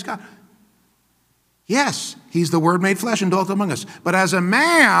 yeah, he's God. Yes, he's the Word made flesh and dwelt among us. But as a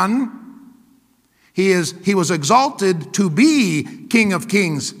man, he was exalted to be King of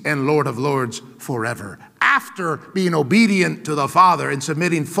Kings and Lord of Lords forever, after being obedient to the Father and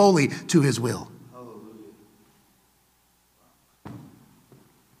submitting fully to his will.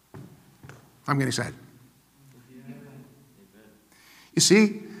 I'm getting excited. You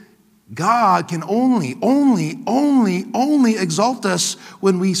see, God can only exalt us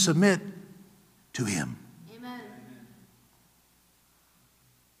when we submit to him. Amen.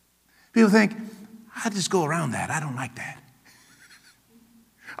 People think, I just go around that. I don't like that.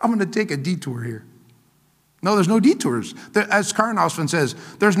 I'm going to take a detour here. No, there's no detours. As Karen often says,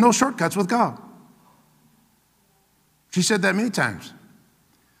 there's no shortcuts with God. She said that many times.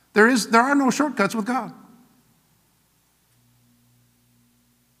 There are no shortcuts with God.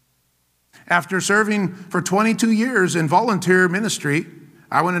 After serving for 22 years in volunteer ministry,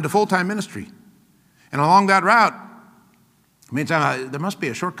 I went into full-time ministry. And along that route, many times there must be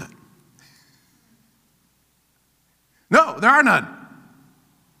a shortcut. No, there are none.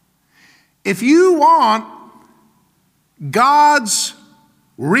 If you want God's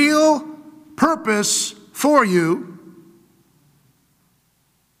real purpose for you,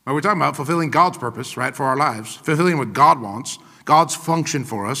 we're talking about fulfilling God's purpose, right, for our lives, fulfilling what God wants, God's function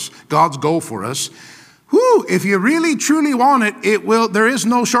for us, God's goal for us. Whew, if you really truly want it, there is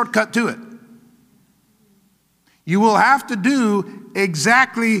no shortcut to it. You will have to do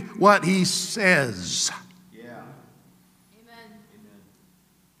exactly what he says. Yeah. Amen.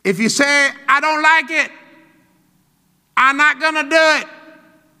 If you say, I don't like it, I'm not going to do it,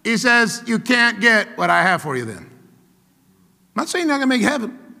 he says, you can't get what I have for you then. I'm not saying you're not going to make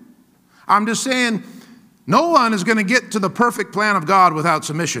heaven. I'm just saying no one is going to get to the perfect plan of God without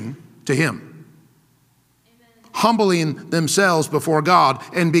submission to him. Amen. Humbling themselves before God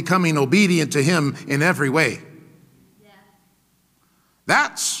and becoming obedient to him in every way. Yeah.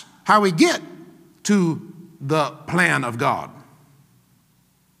 That's how we get to the plan of God.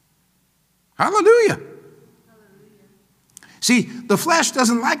 Hallelujah. Hallelujah. See, the flesh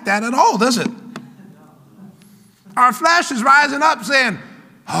doesn't like that at all, does it? Our flesh is rising up saying,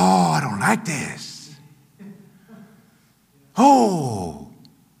 oh, I don't like this. Oh,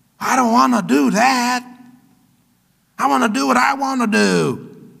 I don't want to do that. I want to do what I want to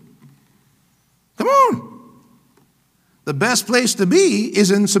do. Come on. The best place to be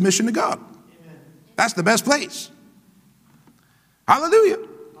is in submission to God. That's the best place. Hallelujah.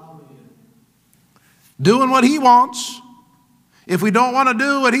 Doing what he wants. If we don't want to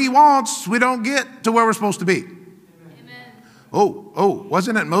do what he wants, we don't get to where we're supposed to be. Amen. Oh,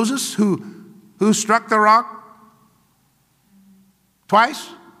 wasn't it Moses who struck the rock twice?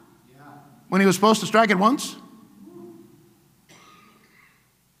 Yeah. When he was supposed to strike it once?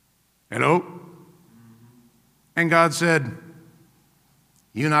 Hello? And God said,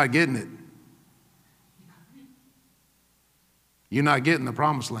 you're not getting it. You're not getting the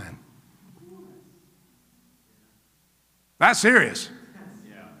promised land. That's serious.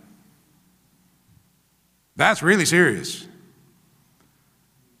 Yeah. That's really serious.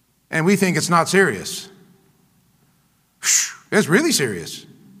 And we think it's not serious. It's really serious.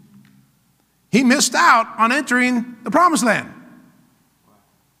 He missed out on entering the promised land.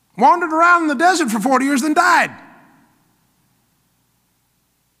 Wandered around in the desert for 40 years, then died.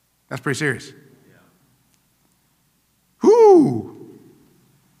 That's pretty serious. Yeah. Whoo!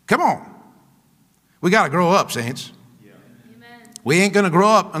 Come on. We got to grow up, saints. We ain't going to grow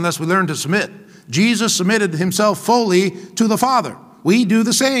up unless we learn to submit. Jesus submitted himself fully to the Father. We do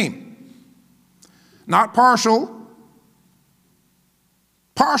the same. Not partial.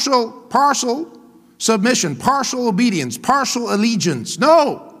 Partial submission, partial obedience, partial allegiance.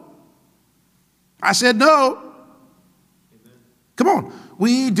 No. I said no. Come on.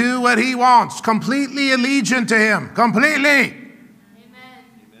 We do what he wants. Completely allegiant to him. Completely. Amen.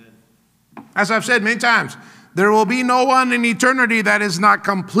 As I've said many times, there will be no one in eternity that is not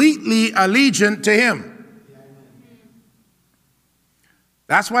completely allegiant to him.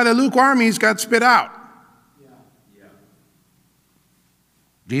 That's why the lukewarmies got spit out.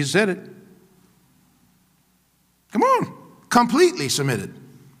 Jesus said it. Come on. Completely submitted.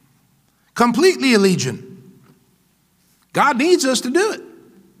 Completely allegiant. God needs us to do it.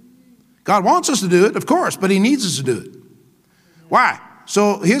 God wants us to do it, of course, but he needs us to do it. Why?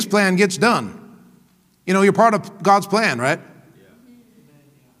 So his plan gets done. You know, you're part of God's plan, right?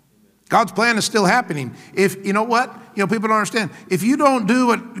 God's plan is still happening. If, you know what? You know, people don't understand. If you don't do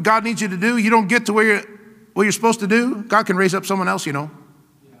what God needs you to do, you don't get to where you're supposed to do, God can raise up someone else, you know.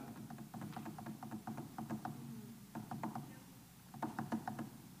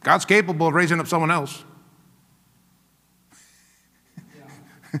 God's capable of raising up someone else.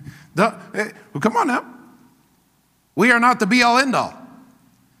 Well, come on now. We are not the be-all, end-all.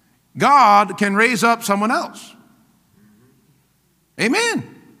 God can raise up someone else. Amen.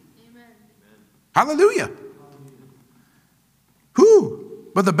 Amen. Hallelujah. Who?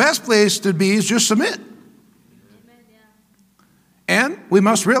 But the best place to be is just submit. Amen. Yeah. And we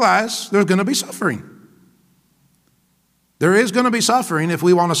must realize there's going to be suffering. There is going to be suffering if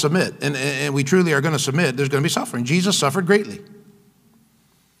we want to submit. And we truly are going to submit. There's going to be suffering. Jesus suffered greatly.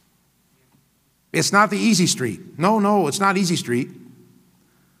 It's not the easy street. No, it's not easy street.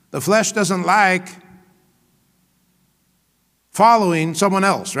 The flesh doesn't like following someone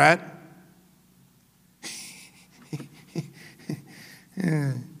else, right?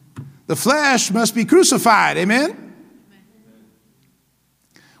 The flesh must be crucified, amen?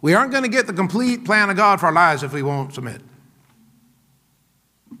 We aren't going to get the complete plan of God for our lives if we won't submit.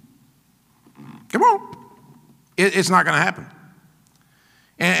 Come on. It's not going to happen.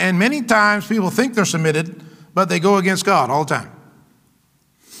 And many times people think they're submitted, but they go against God all the time.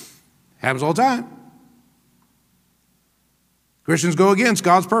 Happens all the time. Christians go against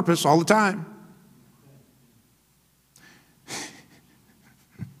God's purpose all the time.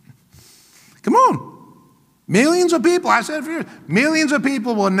 Come on. Millions of people, I said for years, millions of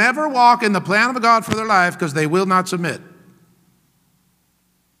people will never walk in the plan of God for their life because they will not submit.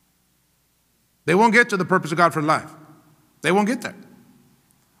 They won't get to the purpose of God for their life. They won't get there.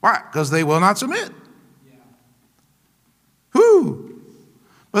 Why? Because they will not submit. Whew.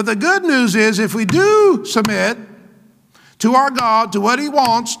 But the good news is if we do submit to our God, to what he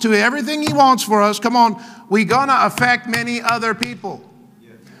wants, to everything he wants for us, come on, we're going to affect many other people.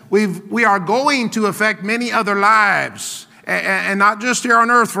 We are going to affect many other lives, and not just here on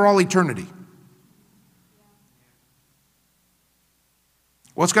earth for all eternity.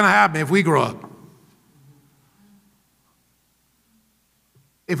 What's going to happen if we grow up?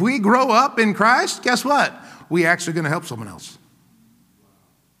 If we grow up in Christ, guess what? We're actually going to help someone else.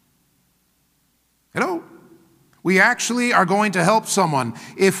 Hello? We actually are going to help someone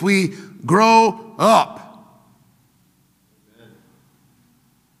if we grow up.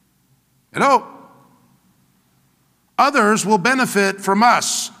 Hello? Others will benefit from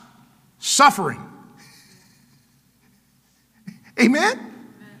us suffering. Amen?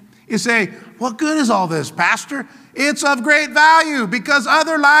 You say, what good is all this, Pastor? It's of great value because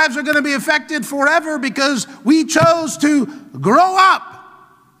other lives are going to be affected forever because we chose to grow up.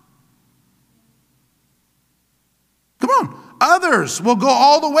 Come on. Others will go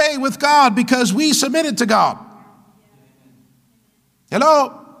all the way with God because we submitted to God.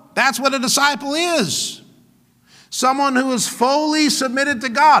 Hello? That's what a disciple is. Someone who is fully submitted to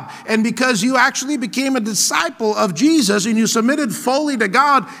God. And because you actually became a disciple of Jesus and you submitted fully to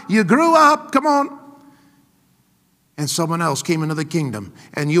God, you grew up, come on, and someone else came into the kingdom.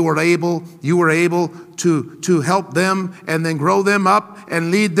 And you were able to help them and then grow them up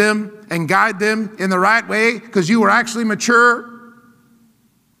and lead them and guide them in the right way because you were actually mature.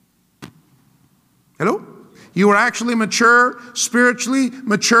 Hello? You were actually mature, spiritually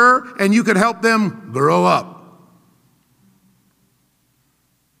mature, and you could help them grow up.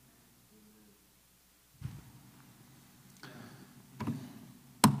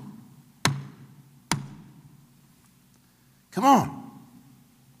 Come on.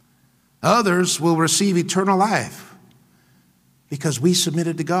 Others will receive eternal life because we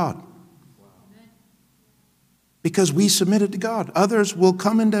submitted to God. Because we submitted to God. Others will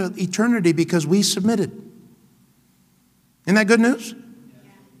come into eternity because we submitted. Isn't that good news?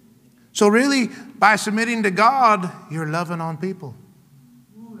 So really, by submitting to God, you're loving on people.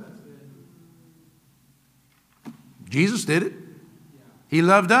 Jesus did it. He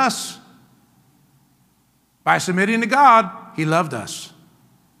loved us. By submitting to God, He loved us.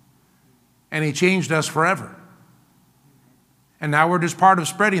 And He changed us forever. And now we're just part of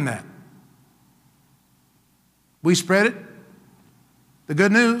spreading that. We spread it, the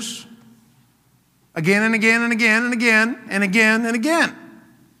good news, again and again and again and again and again and again.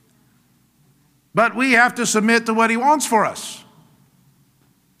 But we have to submit to what He wants for us,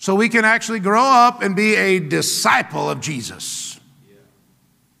 so we can actually grow up and be a disciple of Jesus.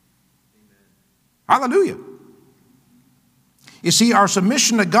 Hallelujah. You see, our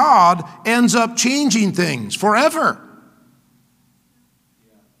submission to God ends up changing things forever.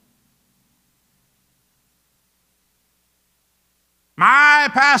 My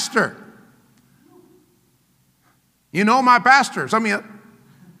pastor. You know my pastor. Some of you.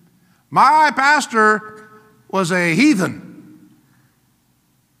 My pastor was a heathen.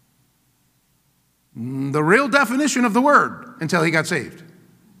 The real definition of the word until he got saved.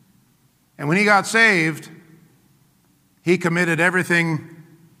 And when he got saved, he committed everything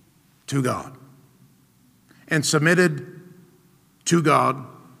to God and submitted to God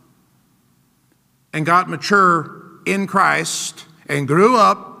and got mature in Christ and grew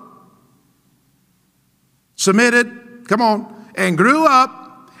up, submitted, come on, and grew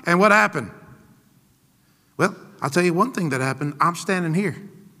up. And what happened? Well, I'll tell you one thing that happened. I'm standing here.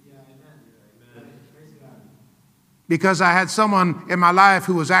 Because I had someone in my life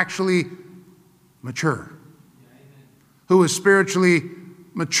who was actually mature, who was spiritually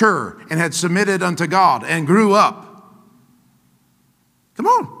mature and had submitted unto God and grew up. Come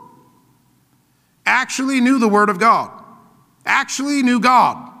on. Actually knew the Word of God. Actually knew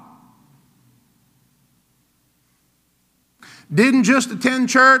God. Didn't just attend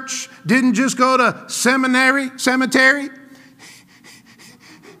church. Didn't just go to cemetery.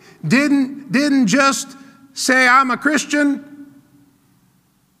 Didn't just say, I'm a Christian.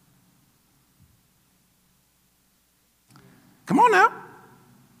 Come on now.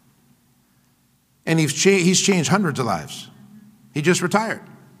 And he's changed hundreds of lives. He just retired.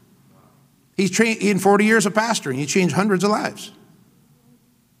 He's trained in 40 years of pastoring. He changed hundreds of lives.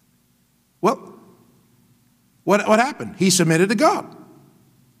 Well, what happened? He submitted to God.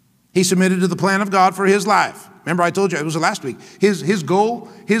 He submitted to the plan of God for his life. Remember, I told you, it was last week. His goal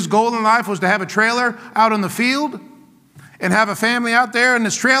in life was to have a trailer out in the field and have a family out there in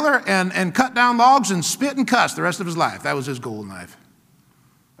this trailer and cut down logs and spit and cuss the rest of his life. That was his goal in life.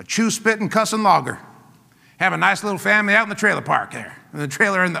 A chew, spit, and cussing logger. Have a nice little family out in the trailer park there. And the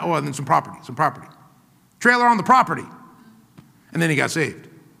trailer and then some property. Trailer on the property. And then he got saved.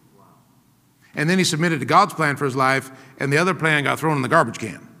 And then he submitted to God's plan for his life, and the other plan got thrown in the garbage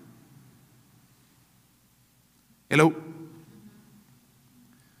can. Hello?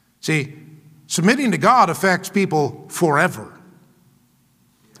 See, submitting to God affects people forever.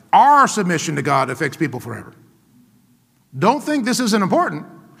 Our submission to God affects people forever. Don't think this isn't important,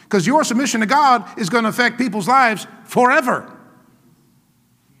 because your submission to God is going to affect people's lives forever.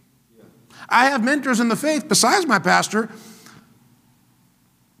 I have mentors in the faith besides my pastor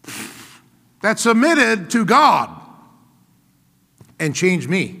that submitted to God and changed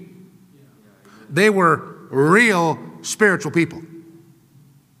me. They were real spiritual people.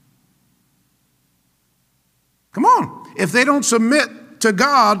 Come on. If they don't submit to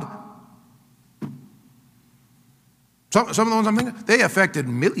God, some of the ones I'm thinking, they affected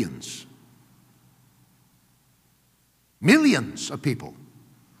millions. Millions of people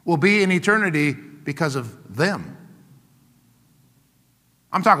will be in eternity because of them.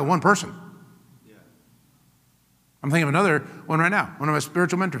 I'm talking one person. I'm thinking of another one right now, one of my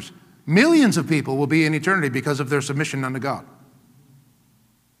spiritual mentors. Millions of people will be in eternity because of their submission unto God.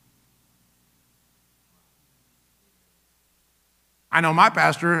 I know my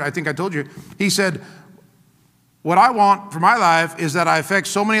pastor, I think I told you, he said, what I want for my life is that I affect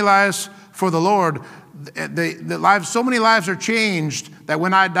so many lives for the Lord. So many lives are changed that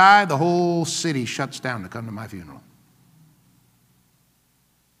when I die, the whole city shuts down to come to my funeral.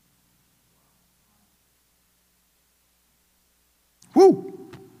 Woo!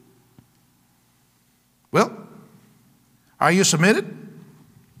 Well, are you submitted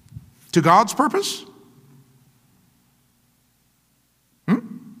to God's purpose?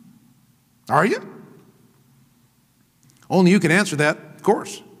 Are you? Only you can answer that, of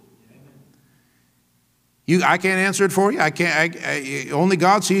course. I can't answer it for you. Only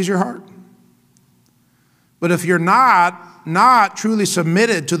God sees your heart. But if you're not truly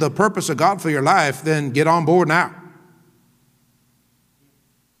submitted to the purpose of God for your life, then get on board now.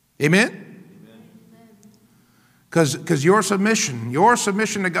 Amen? Because your submission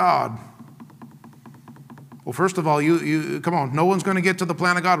to God Well, first of all, you come on. No one's going to get to the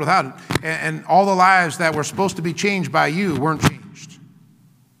plan of God without it. And all the lives that were supposed to be changed by you weren't changed.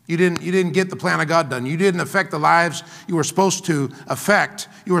 You didn't get the plan of God done. You didn't affect the lives you were supposed to affect.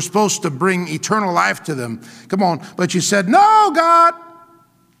 You were supposed to bring eternal life to them. Come on. But you said, no, God,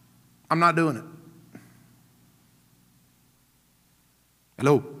 I'm not doing it.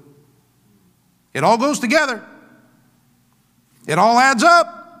 Hello. It all goes together. It all adds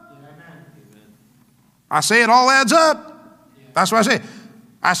up. I say it all adds up. That's what I say.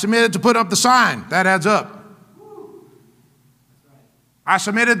 I submitted to put up the sign. That adds up. I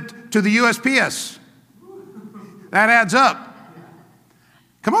submitted to the USPS. That adds up.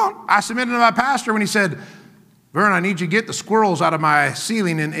 Come on. I submitted to my pastor when he said, Vern, I need you to get the squirrels out of my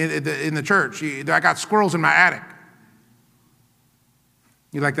ceiling in the church. I got squirrels in my attic.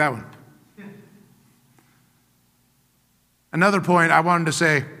 You like that one? Another point I wanted to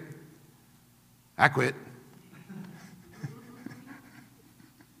say, I quit.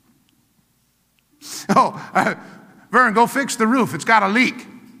 Vern, go fix the roof. It's got a leak.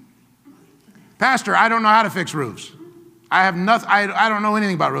 Pastor, I don't know how to fix roofs. I have nothing. I don't know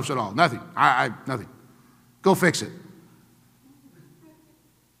anything about roofs at all. Nothing. Nothing. Go fix it.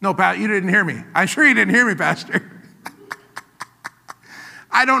 No, Pat, you didn't hear me. I'm sure you didn't hear me, Pastor.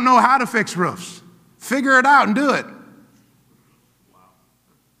 I don't know how to fix roofs. Figure it out and do it.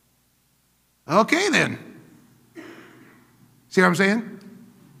 Okay, then. See what I'm saying?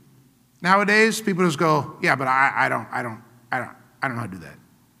 Nowadays, people just go, yeah, but I don't know how to do that.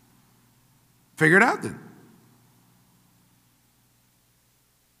 Figure it out then.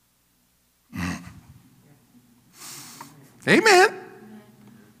 Amen.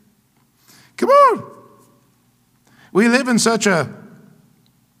 Come on. We live in such a,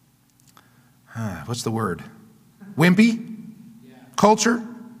 what's the word? Wimpy culture.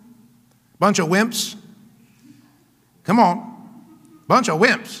 Bunch of wimps. Come on. Bunch of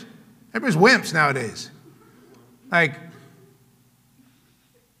wimps. Everybody's wimps nowadays. Like,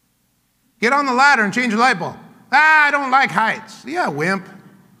 get on the ladder and change the light bulb. I don't like heights. Yeah, wimp.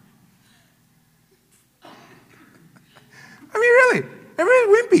 I mean, really, everybody's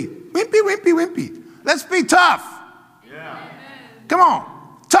wimpy. Wimpy. Let's be tough. Yeah. Come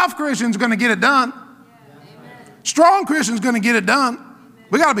on. Tough Christian's going to get it done. Yeah. Strong Christian's going to get it done. Amen.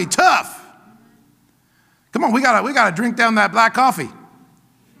 We got to be tough. Come on, we got to drink down that black coffee.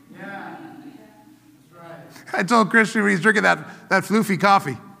 Yeah. That's right. I told Christian when he's drinking that floofy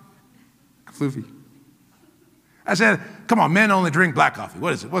coffee. Floofy. I said, come on, men only drink black coffee.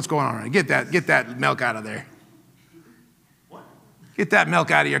 What is it? What's going on right? Get that milk out of there. What? Get that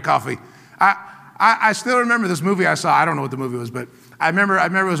milk out of your coffee. I still remember this movie I saw. I don't know what the movie was, but I remember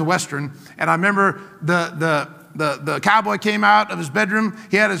it was a Western, and I remember the cowboy came out of his bedroom.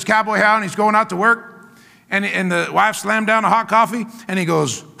 He had his cowboy hat on. He's going out to work, and the wife slammed down a hot coffee, and he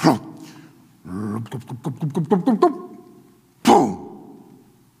goes, boom,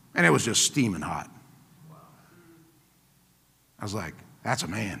 and it was just steaming hot. I was like, that's a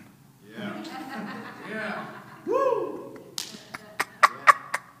man. Yeah. Yeah. Woo.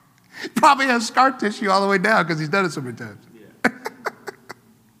 Probably has scar tissue all the way down because he's done it so many times. Yeah.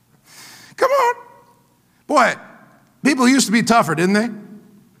 Come on. Boy, people used to be tougher, didn't they?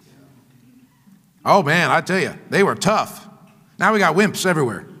 Oh, man, I tell you, they were tough. Now we got wimps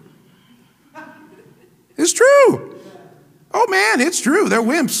everywhere. It's true. Oh, man, it's true. They're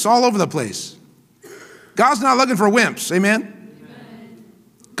wimps all over the place. God's not looking for wimps. Amen?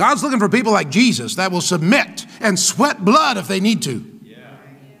 God's looking for people like Jesus that will submit and sweat blood if they need to. Yeah.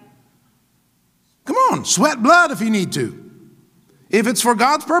 Come on, sweat blood if you need to. If it's for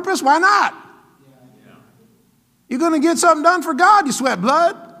God's purpose, why not? Yeah. You're going to get something done for God, you sweat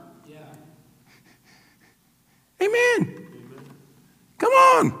blood. Yeah. Amen. Come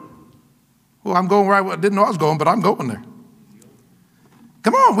on. Well, I'm going where I didn't know I was going, but I'm going there.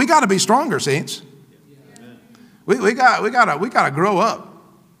 Come on, we got to be stronger, saints. We got to grow up.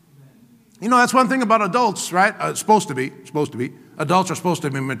 You know, that's one thing about adults, right? It's supposed to be. Adults are supposed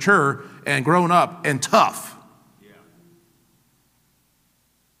to be mature and grown up and tough. Yeah.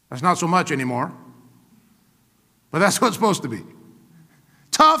 That's not so much anymore. But that's what it's supposed to be.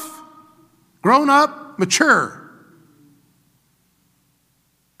 Tough, grown up, mature.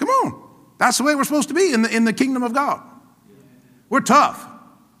 Come on. That's the way we're supposed to be in the kingdom of God. We're tough.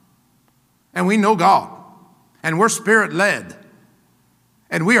 And we know God. And we're spirit-led.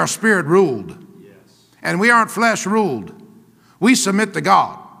 And we are spirit-ruled. Yes. And we aren't flesh-ruled. We submit to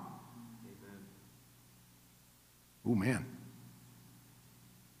God. Oh, man.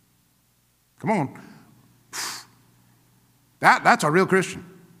 Come on. That's a real Christian.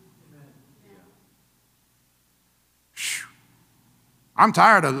 I'm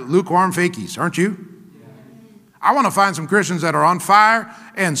tired of lukewarm fakies, aren't you? I want to find some Christians that are on fire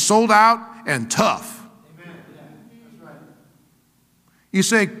and sold out and tough. Amen. Yeah, that's right. You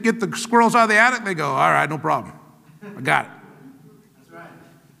say, get the squirrels out of the attic, they go, all right, no problem. I got it. That's right.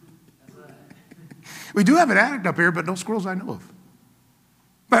 That's right. We do have an attic up here, but no squirrels I know of.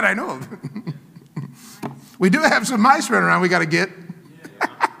 But I know of. We do have some mice running around we got to get.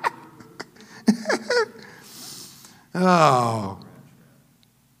 Oh.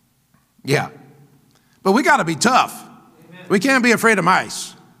 Yeah. But we got to be tough. Amen. We can't be afraid of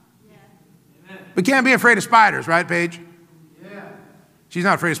mice. Amen. We can't be afraid of spiders, right, Paige? Yeah. She's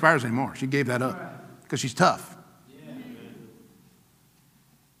not afraid of spiders anymore. She gave that up because she's tough. Yeah.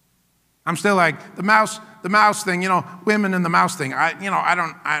 I'm still like the mouse thing, women and the mouse thing. I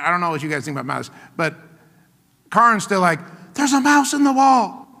don't know what you guys think about mouse, but Karen's still like, there's a mouse in the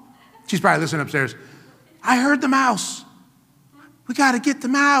wall. She's probably listening upstairs. I heard the mouse. We got to get the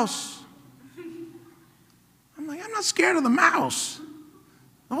mouse. I'm like, I'm not scared of the mouse.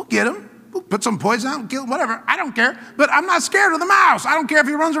 We'll get him. We'll put some poison out and kill him, whatever. I don't care. But I'm not scared of the mouse. I don't care if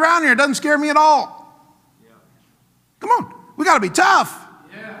he runs around here. It doesn't scare me at all. Yeah. Come on. We got to be tough.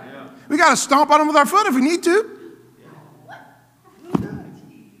 Yeah. We got to stomp on him with our foot if we need to.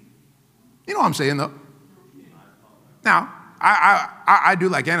 You know what I'm saying, though. Now, I do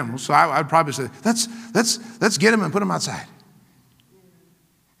like animals, so I'd probably say, let's get him and put him outside.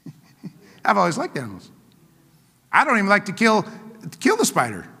 I've always liked animals. I don't even like to kill the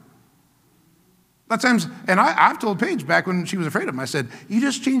spider. A lot of times, and I've told Paige back when she was afraid of them, I said, you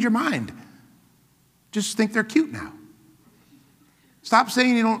just change your mind. Just think they're cute now. Stop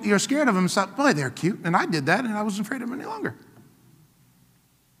saying you're scared of them. Stop, boy, they're cute. And I did that, and I wasn't afraid of them any longer.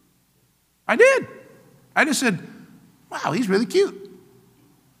 I did. I just said, wow, he's really cute.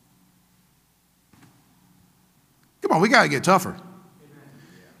 Come on, we got to get tougher.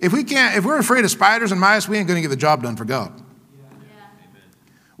 If we're afraid of spiders and mice, we ain't going to get the job done for God.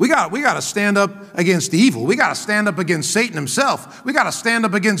 We got to stand up against evil. We got to stand up against Satan himself. We got to stand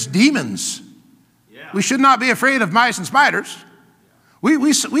up against demons. Yeah. We should not be afraid of mice and spiders.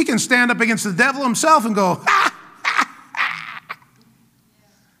 We can stand up against the devil himself and go, ha, ha, ha.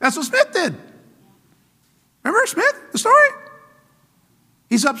 That's what Smith did. Remember Smith, the story?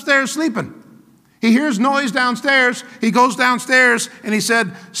 He's upstairs sleeping. He hears noise downstairs. He goes downstairs and he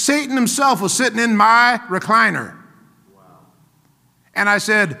said, Satan himself was sitting in my recliner. Wow. And I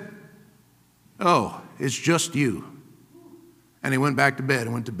said, oh, it's just you. And he went back to bed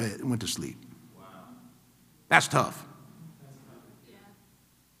and went to sleep. Wow. That's tough.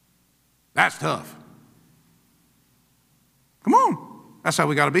 That's tough. Come on. That's how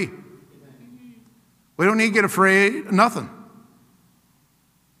we got to be. We don't need to get afraid of nothing.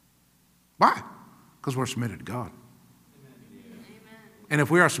 Why? Because we're submitted to God. And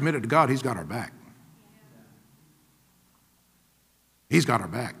if we are submitted to God, he's got our back. He's got our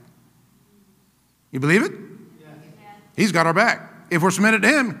back. You believe it? He's got our back. If we're submitted to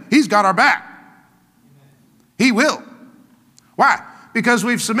him, he's got our back. He will. Why? Because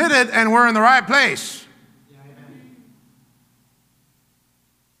we've submitted and we're in the right place.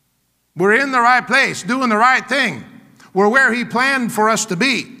 We're in the right place, doing the right thing. We're where he planned for us to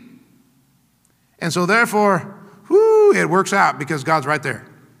be. And so therefore, it works out because God's right there.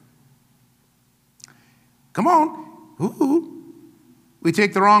 Come on. We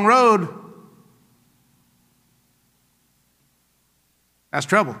take the wrong road. That's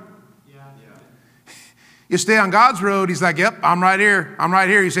trouble. You stay on God's road, he's like, yep, I'm right here. I'm right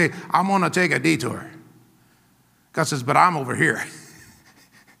here. You say, I'm going to take a detour. God says, but I'm over here.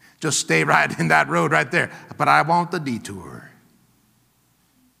 Just stay right in that road right there. But I want the detour.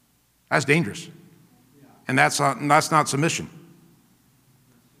 That's dangerous. And that's not submission.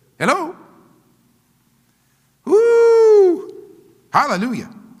 Hello? Woo! Hallelujah.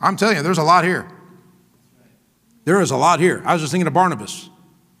 I'm telling you, there's a lot here. There is a lot here. I was just thinking of Barnabas.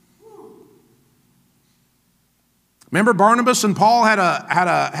 Remember Barnabas and Paul had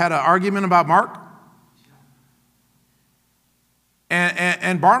an argument about Mark?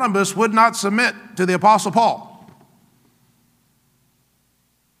 And Barnabas would not submit to the Apostle Paul.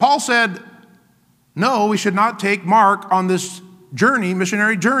 Paul said, no, we should not take Mark on this journey,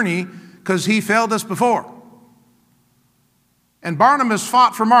 missionary journey, because he failed us before. And Barnabas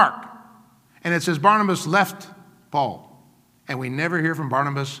fought for Mark. And it says Barnabas left Paul. And we never hear from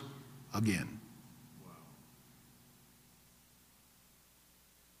Barnabas again.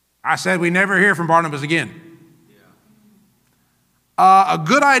 I said we never hear from Barnabas again. A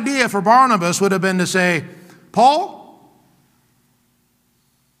good idea for Barnabas would have been to say, Paul,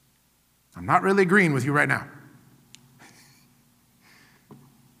 I'm not really agreeing with you right now.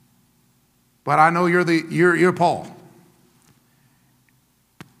 But I know you're Paul.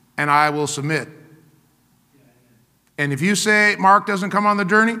 And I will submit. And if you say Mark doesn't come on the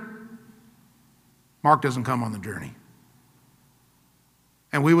journey, Mark doesn't come on the journey.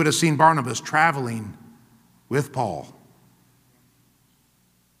 And we would have seen Barnabas traveling with Paul,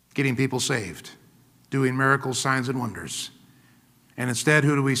 getting people saved, doing miracles, signs, and wonders. And instead,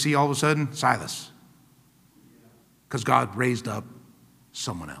 who do we see all of a sudden? Silas. Because God raised up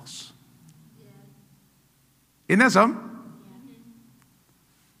someone else. Isn't that something?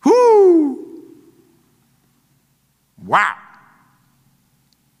 Whoo! Wow.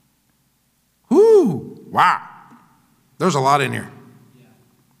 Whoo! Wow. There's a lot in here.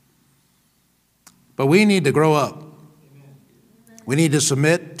 But we need to grow up. We need to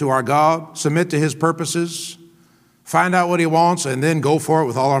submit to our God, submit to His purposes, find out what He wants, and then go for it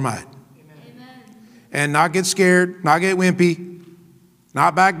with all our might. And not get scared, not get wimpy,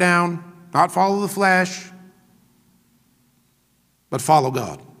 not back down, not follow the flesh, but follow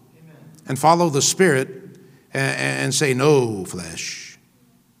God. And follow the Spirit and say, no flesh.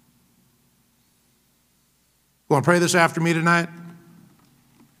 You want to pray this after me tonight?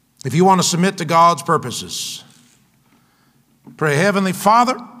 If you want to submit to God's purposes, pray, Heavenly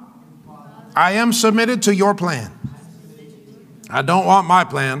Father, I am submitted to your plan. I don't want my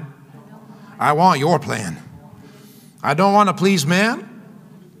plan. I want your plan. I don't want to please man.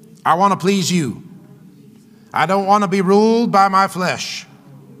 I want to please you. I don't want to be ruled by my flesh.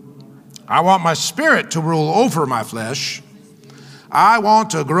 I want my spirit to rule over my flesh. I want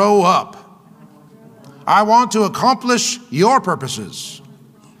to grow up. I want to accomplish your purposes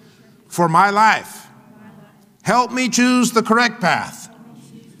for my life. Help me choose the correct path.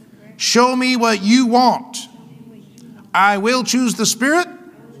 Show me what you want. I will choose the Spirit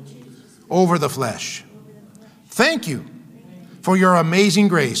over the flesh. Thank you for your amazing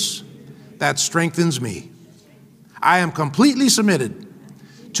grace that strengthens me. I am completely submitted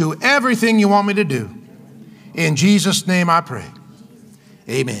to everything you want me to do. In Jesus' name I pray.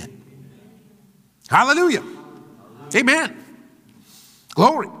 Amen. Hallelujah. Amen.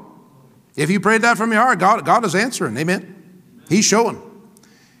 Glory. If you prayed that from your heart, God is answering. Amen. He's showing.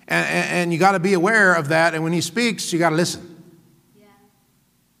 And you got to be aware of that. And when He speaks, you got to listen. Yeah.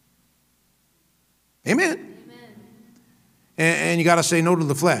 Amen. Amen. And you got to say no to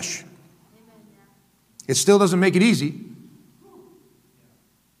the flesh. Amen. Yeah. It still doesn't make it easy.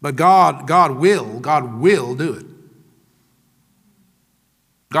 But God will do it.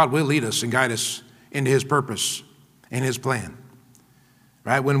 God will lead us and guide us into His purpose and His plan.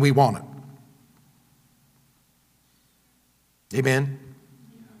 Right? When we want it. Amen.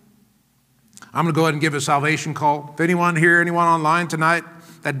 I'm going to go ahead and give a salvation call. If anyone here, anyone online tonight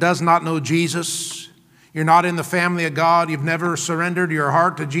that does not know Jesus, you're not in the family of God, you've never surrendered your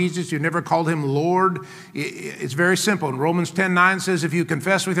heart to Jesus, you've never called Him Lord, it's very simple. In Romans 10:9 says, if you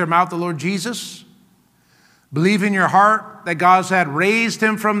confess with your mouth the Lord Jesus, believe in your heart that God had raised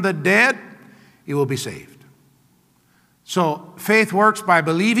Him from the dead, you will be saved. So faith works by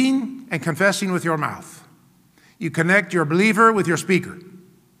believing and confessing with your mouth. You connect your believer with your speaker.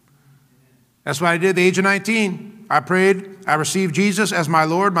 That's what I did at the age of 19. I prayed, I received Jesus as my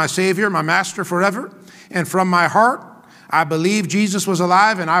Lord, my Savior, my Master forever. And from my heart, I believed Jesus was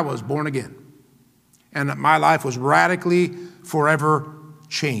alive and I was born again. And my life was radically forever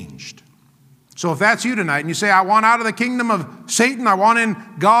changed. So if that's you tonight and you say, I want out of the kingdom of Satan, I want in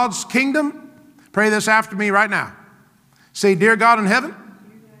God's kingdom, pray this after me right now. Say, dear God in heaven,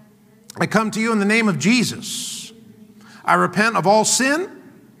 I come to you in the name of Jesus. I repent of all sin.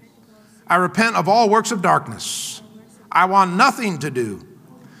 I repent of all works of darkness. I want nothing to do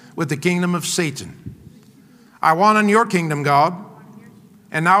with the kingdom of Satan. I want in your kingdom, God,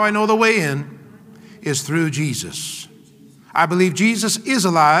 and now I know the way in is through Jesus. I believe Jesus is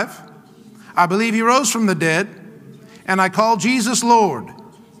alive. I believe He rose from the dead, and I call Jesus Lord.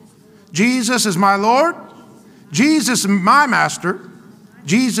 Jesus is my Lord. Jesus is my Master.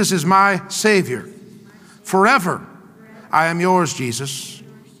 Jesus is my Savior. Forever, I am yours, Jesus.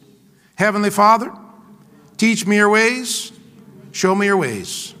 Heavenly Father, teach me your ways, show me your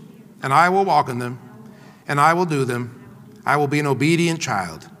ways, and I will walk in them, and I will do them. I will be an obedient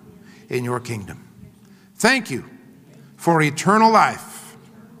child in your kingdom. Thank you for eternal life.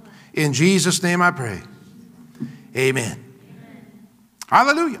 In Jesus' name I pray. Amen.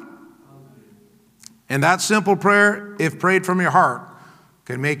 Hallelujah. And that simple prayer, if prayed from your heart,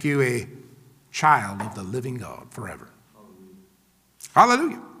 can make you a child of the living God forever.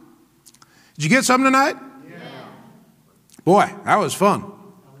 Hallelujah. Did you get something tonight? Yeah. Boy, that was fun.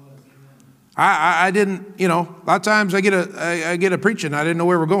 I didn't, a lot of times I get a preaching, I didn't know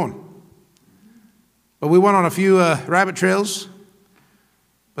where we're going. But we went on a few rabbit trails.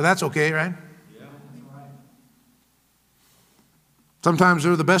 But that's okay, right? Yeah. That's right. Sometimes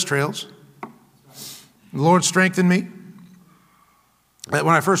they're the best trails. The Lord strengthened me. When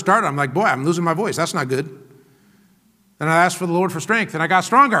I first started, I'm like, boy, I'm losing my voice. That's not good. Then I asked for the Lord for strength, and I got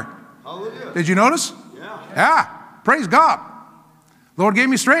stronger. Hallelujah. Did you notice? Yeah. Yeah. Praise God. Lord gave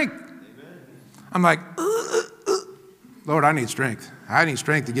me strength. Amen. I'm like, Lord, I need strength. I need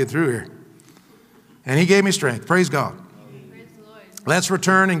strength to get through here. And he gave me strength. Praise God. Praise the Lord. Let's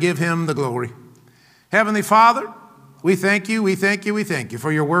return and give him the glory. Heavenly Father, we thank you, we thank you, we thank you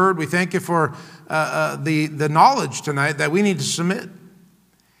for your word. We thank you for the knowledge tonight that we need to submit.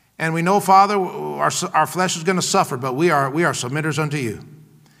 And we know, Father, our flesh is going to suffer, but we are submitters unto you.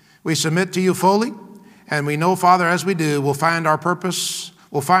 We submit to you fully, and we know, Father, as we do, we'll find our purpose.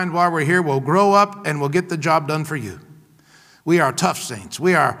 We'll find why we're here. We'll grow up, and we'll get the job done for you. We are tough saints.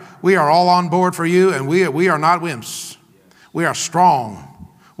 We are all on board for you, and we are not wimps. We are strong.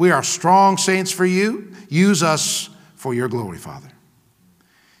 We are strong saints for you. Use us for your glory, Father.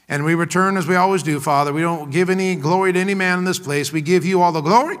 And we return as we always do, Father. We don't give any glory to any man in this place. We give you all the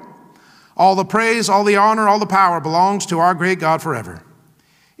glory, all the praise, all the honor, all the power belongs to our great God forever.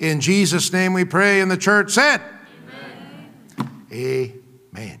 In Jesus' name we pray, and the church said, Amen.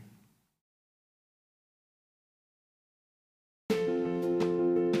 Amen.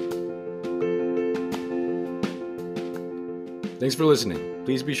 Thanks for listening.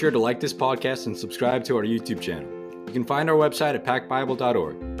 Please be sure to like this podcast and subscribe to our YouTube channel. You can find our website at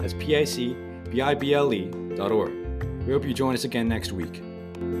pacbible.org. That's PICBIBLE.org. We hope you join us again next week.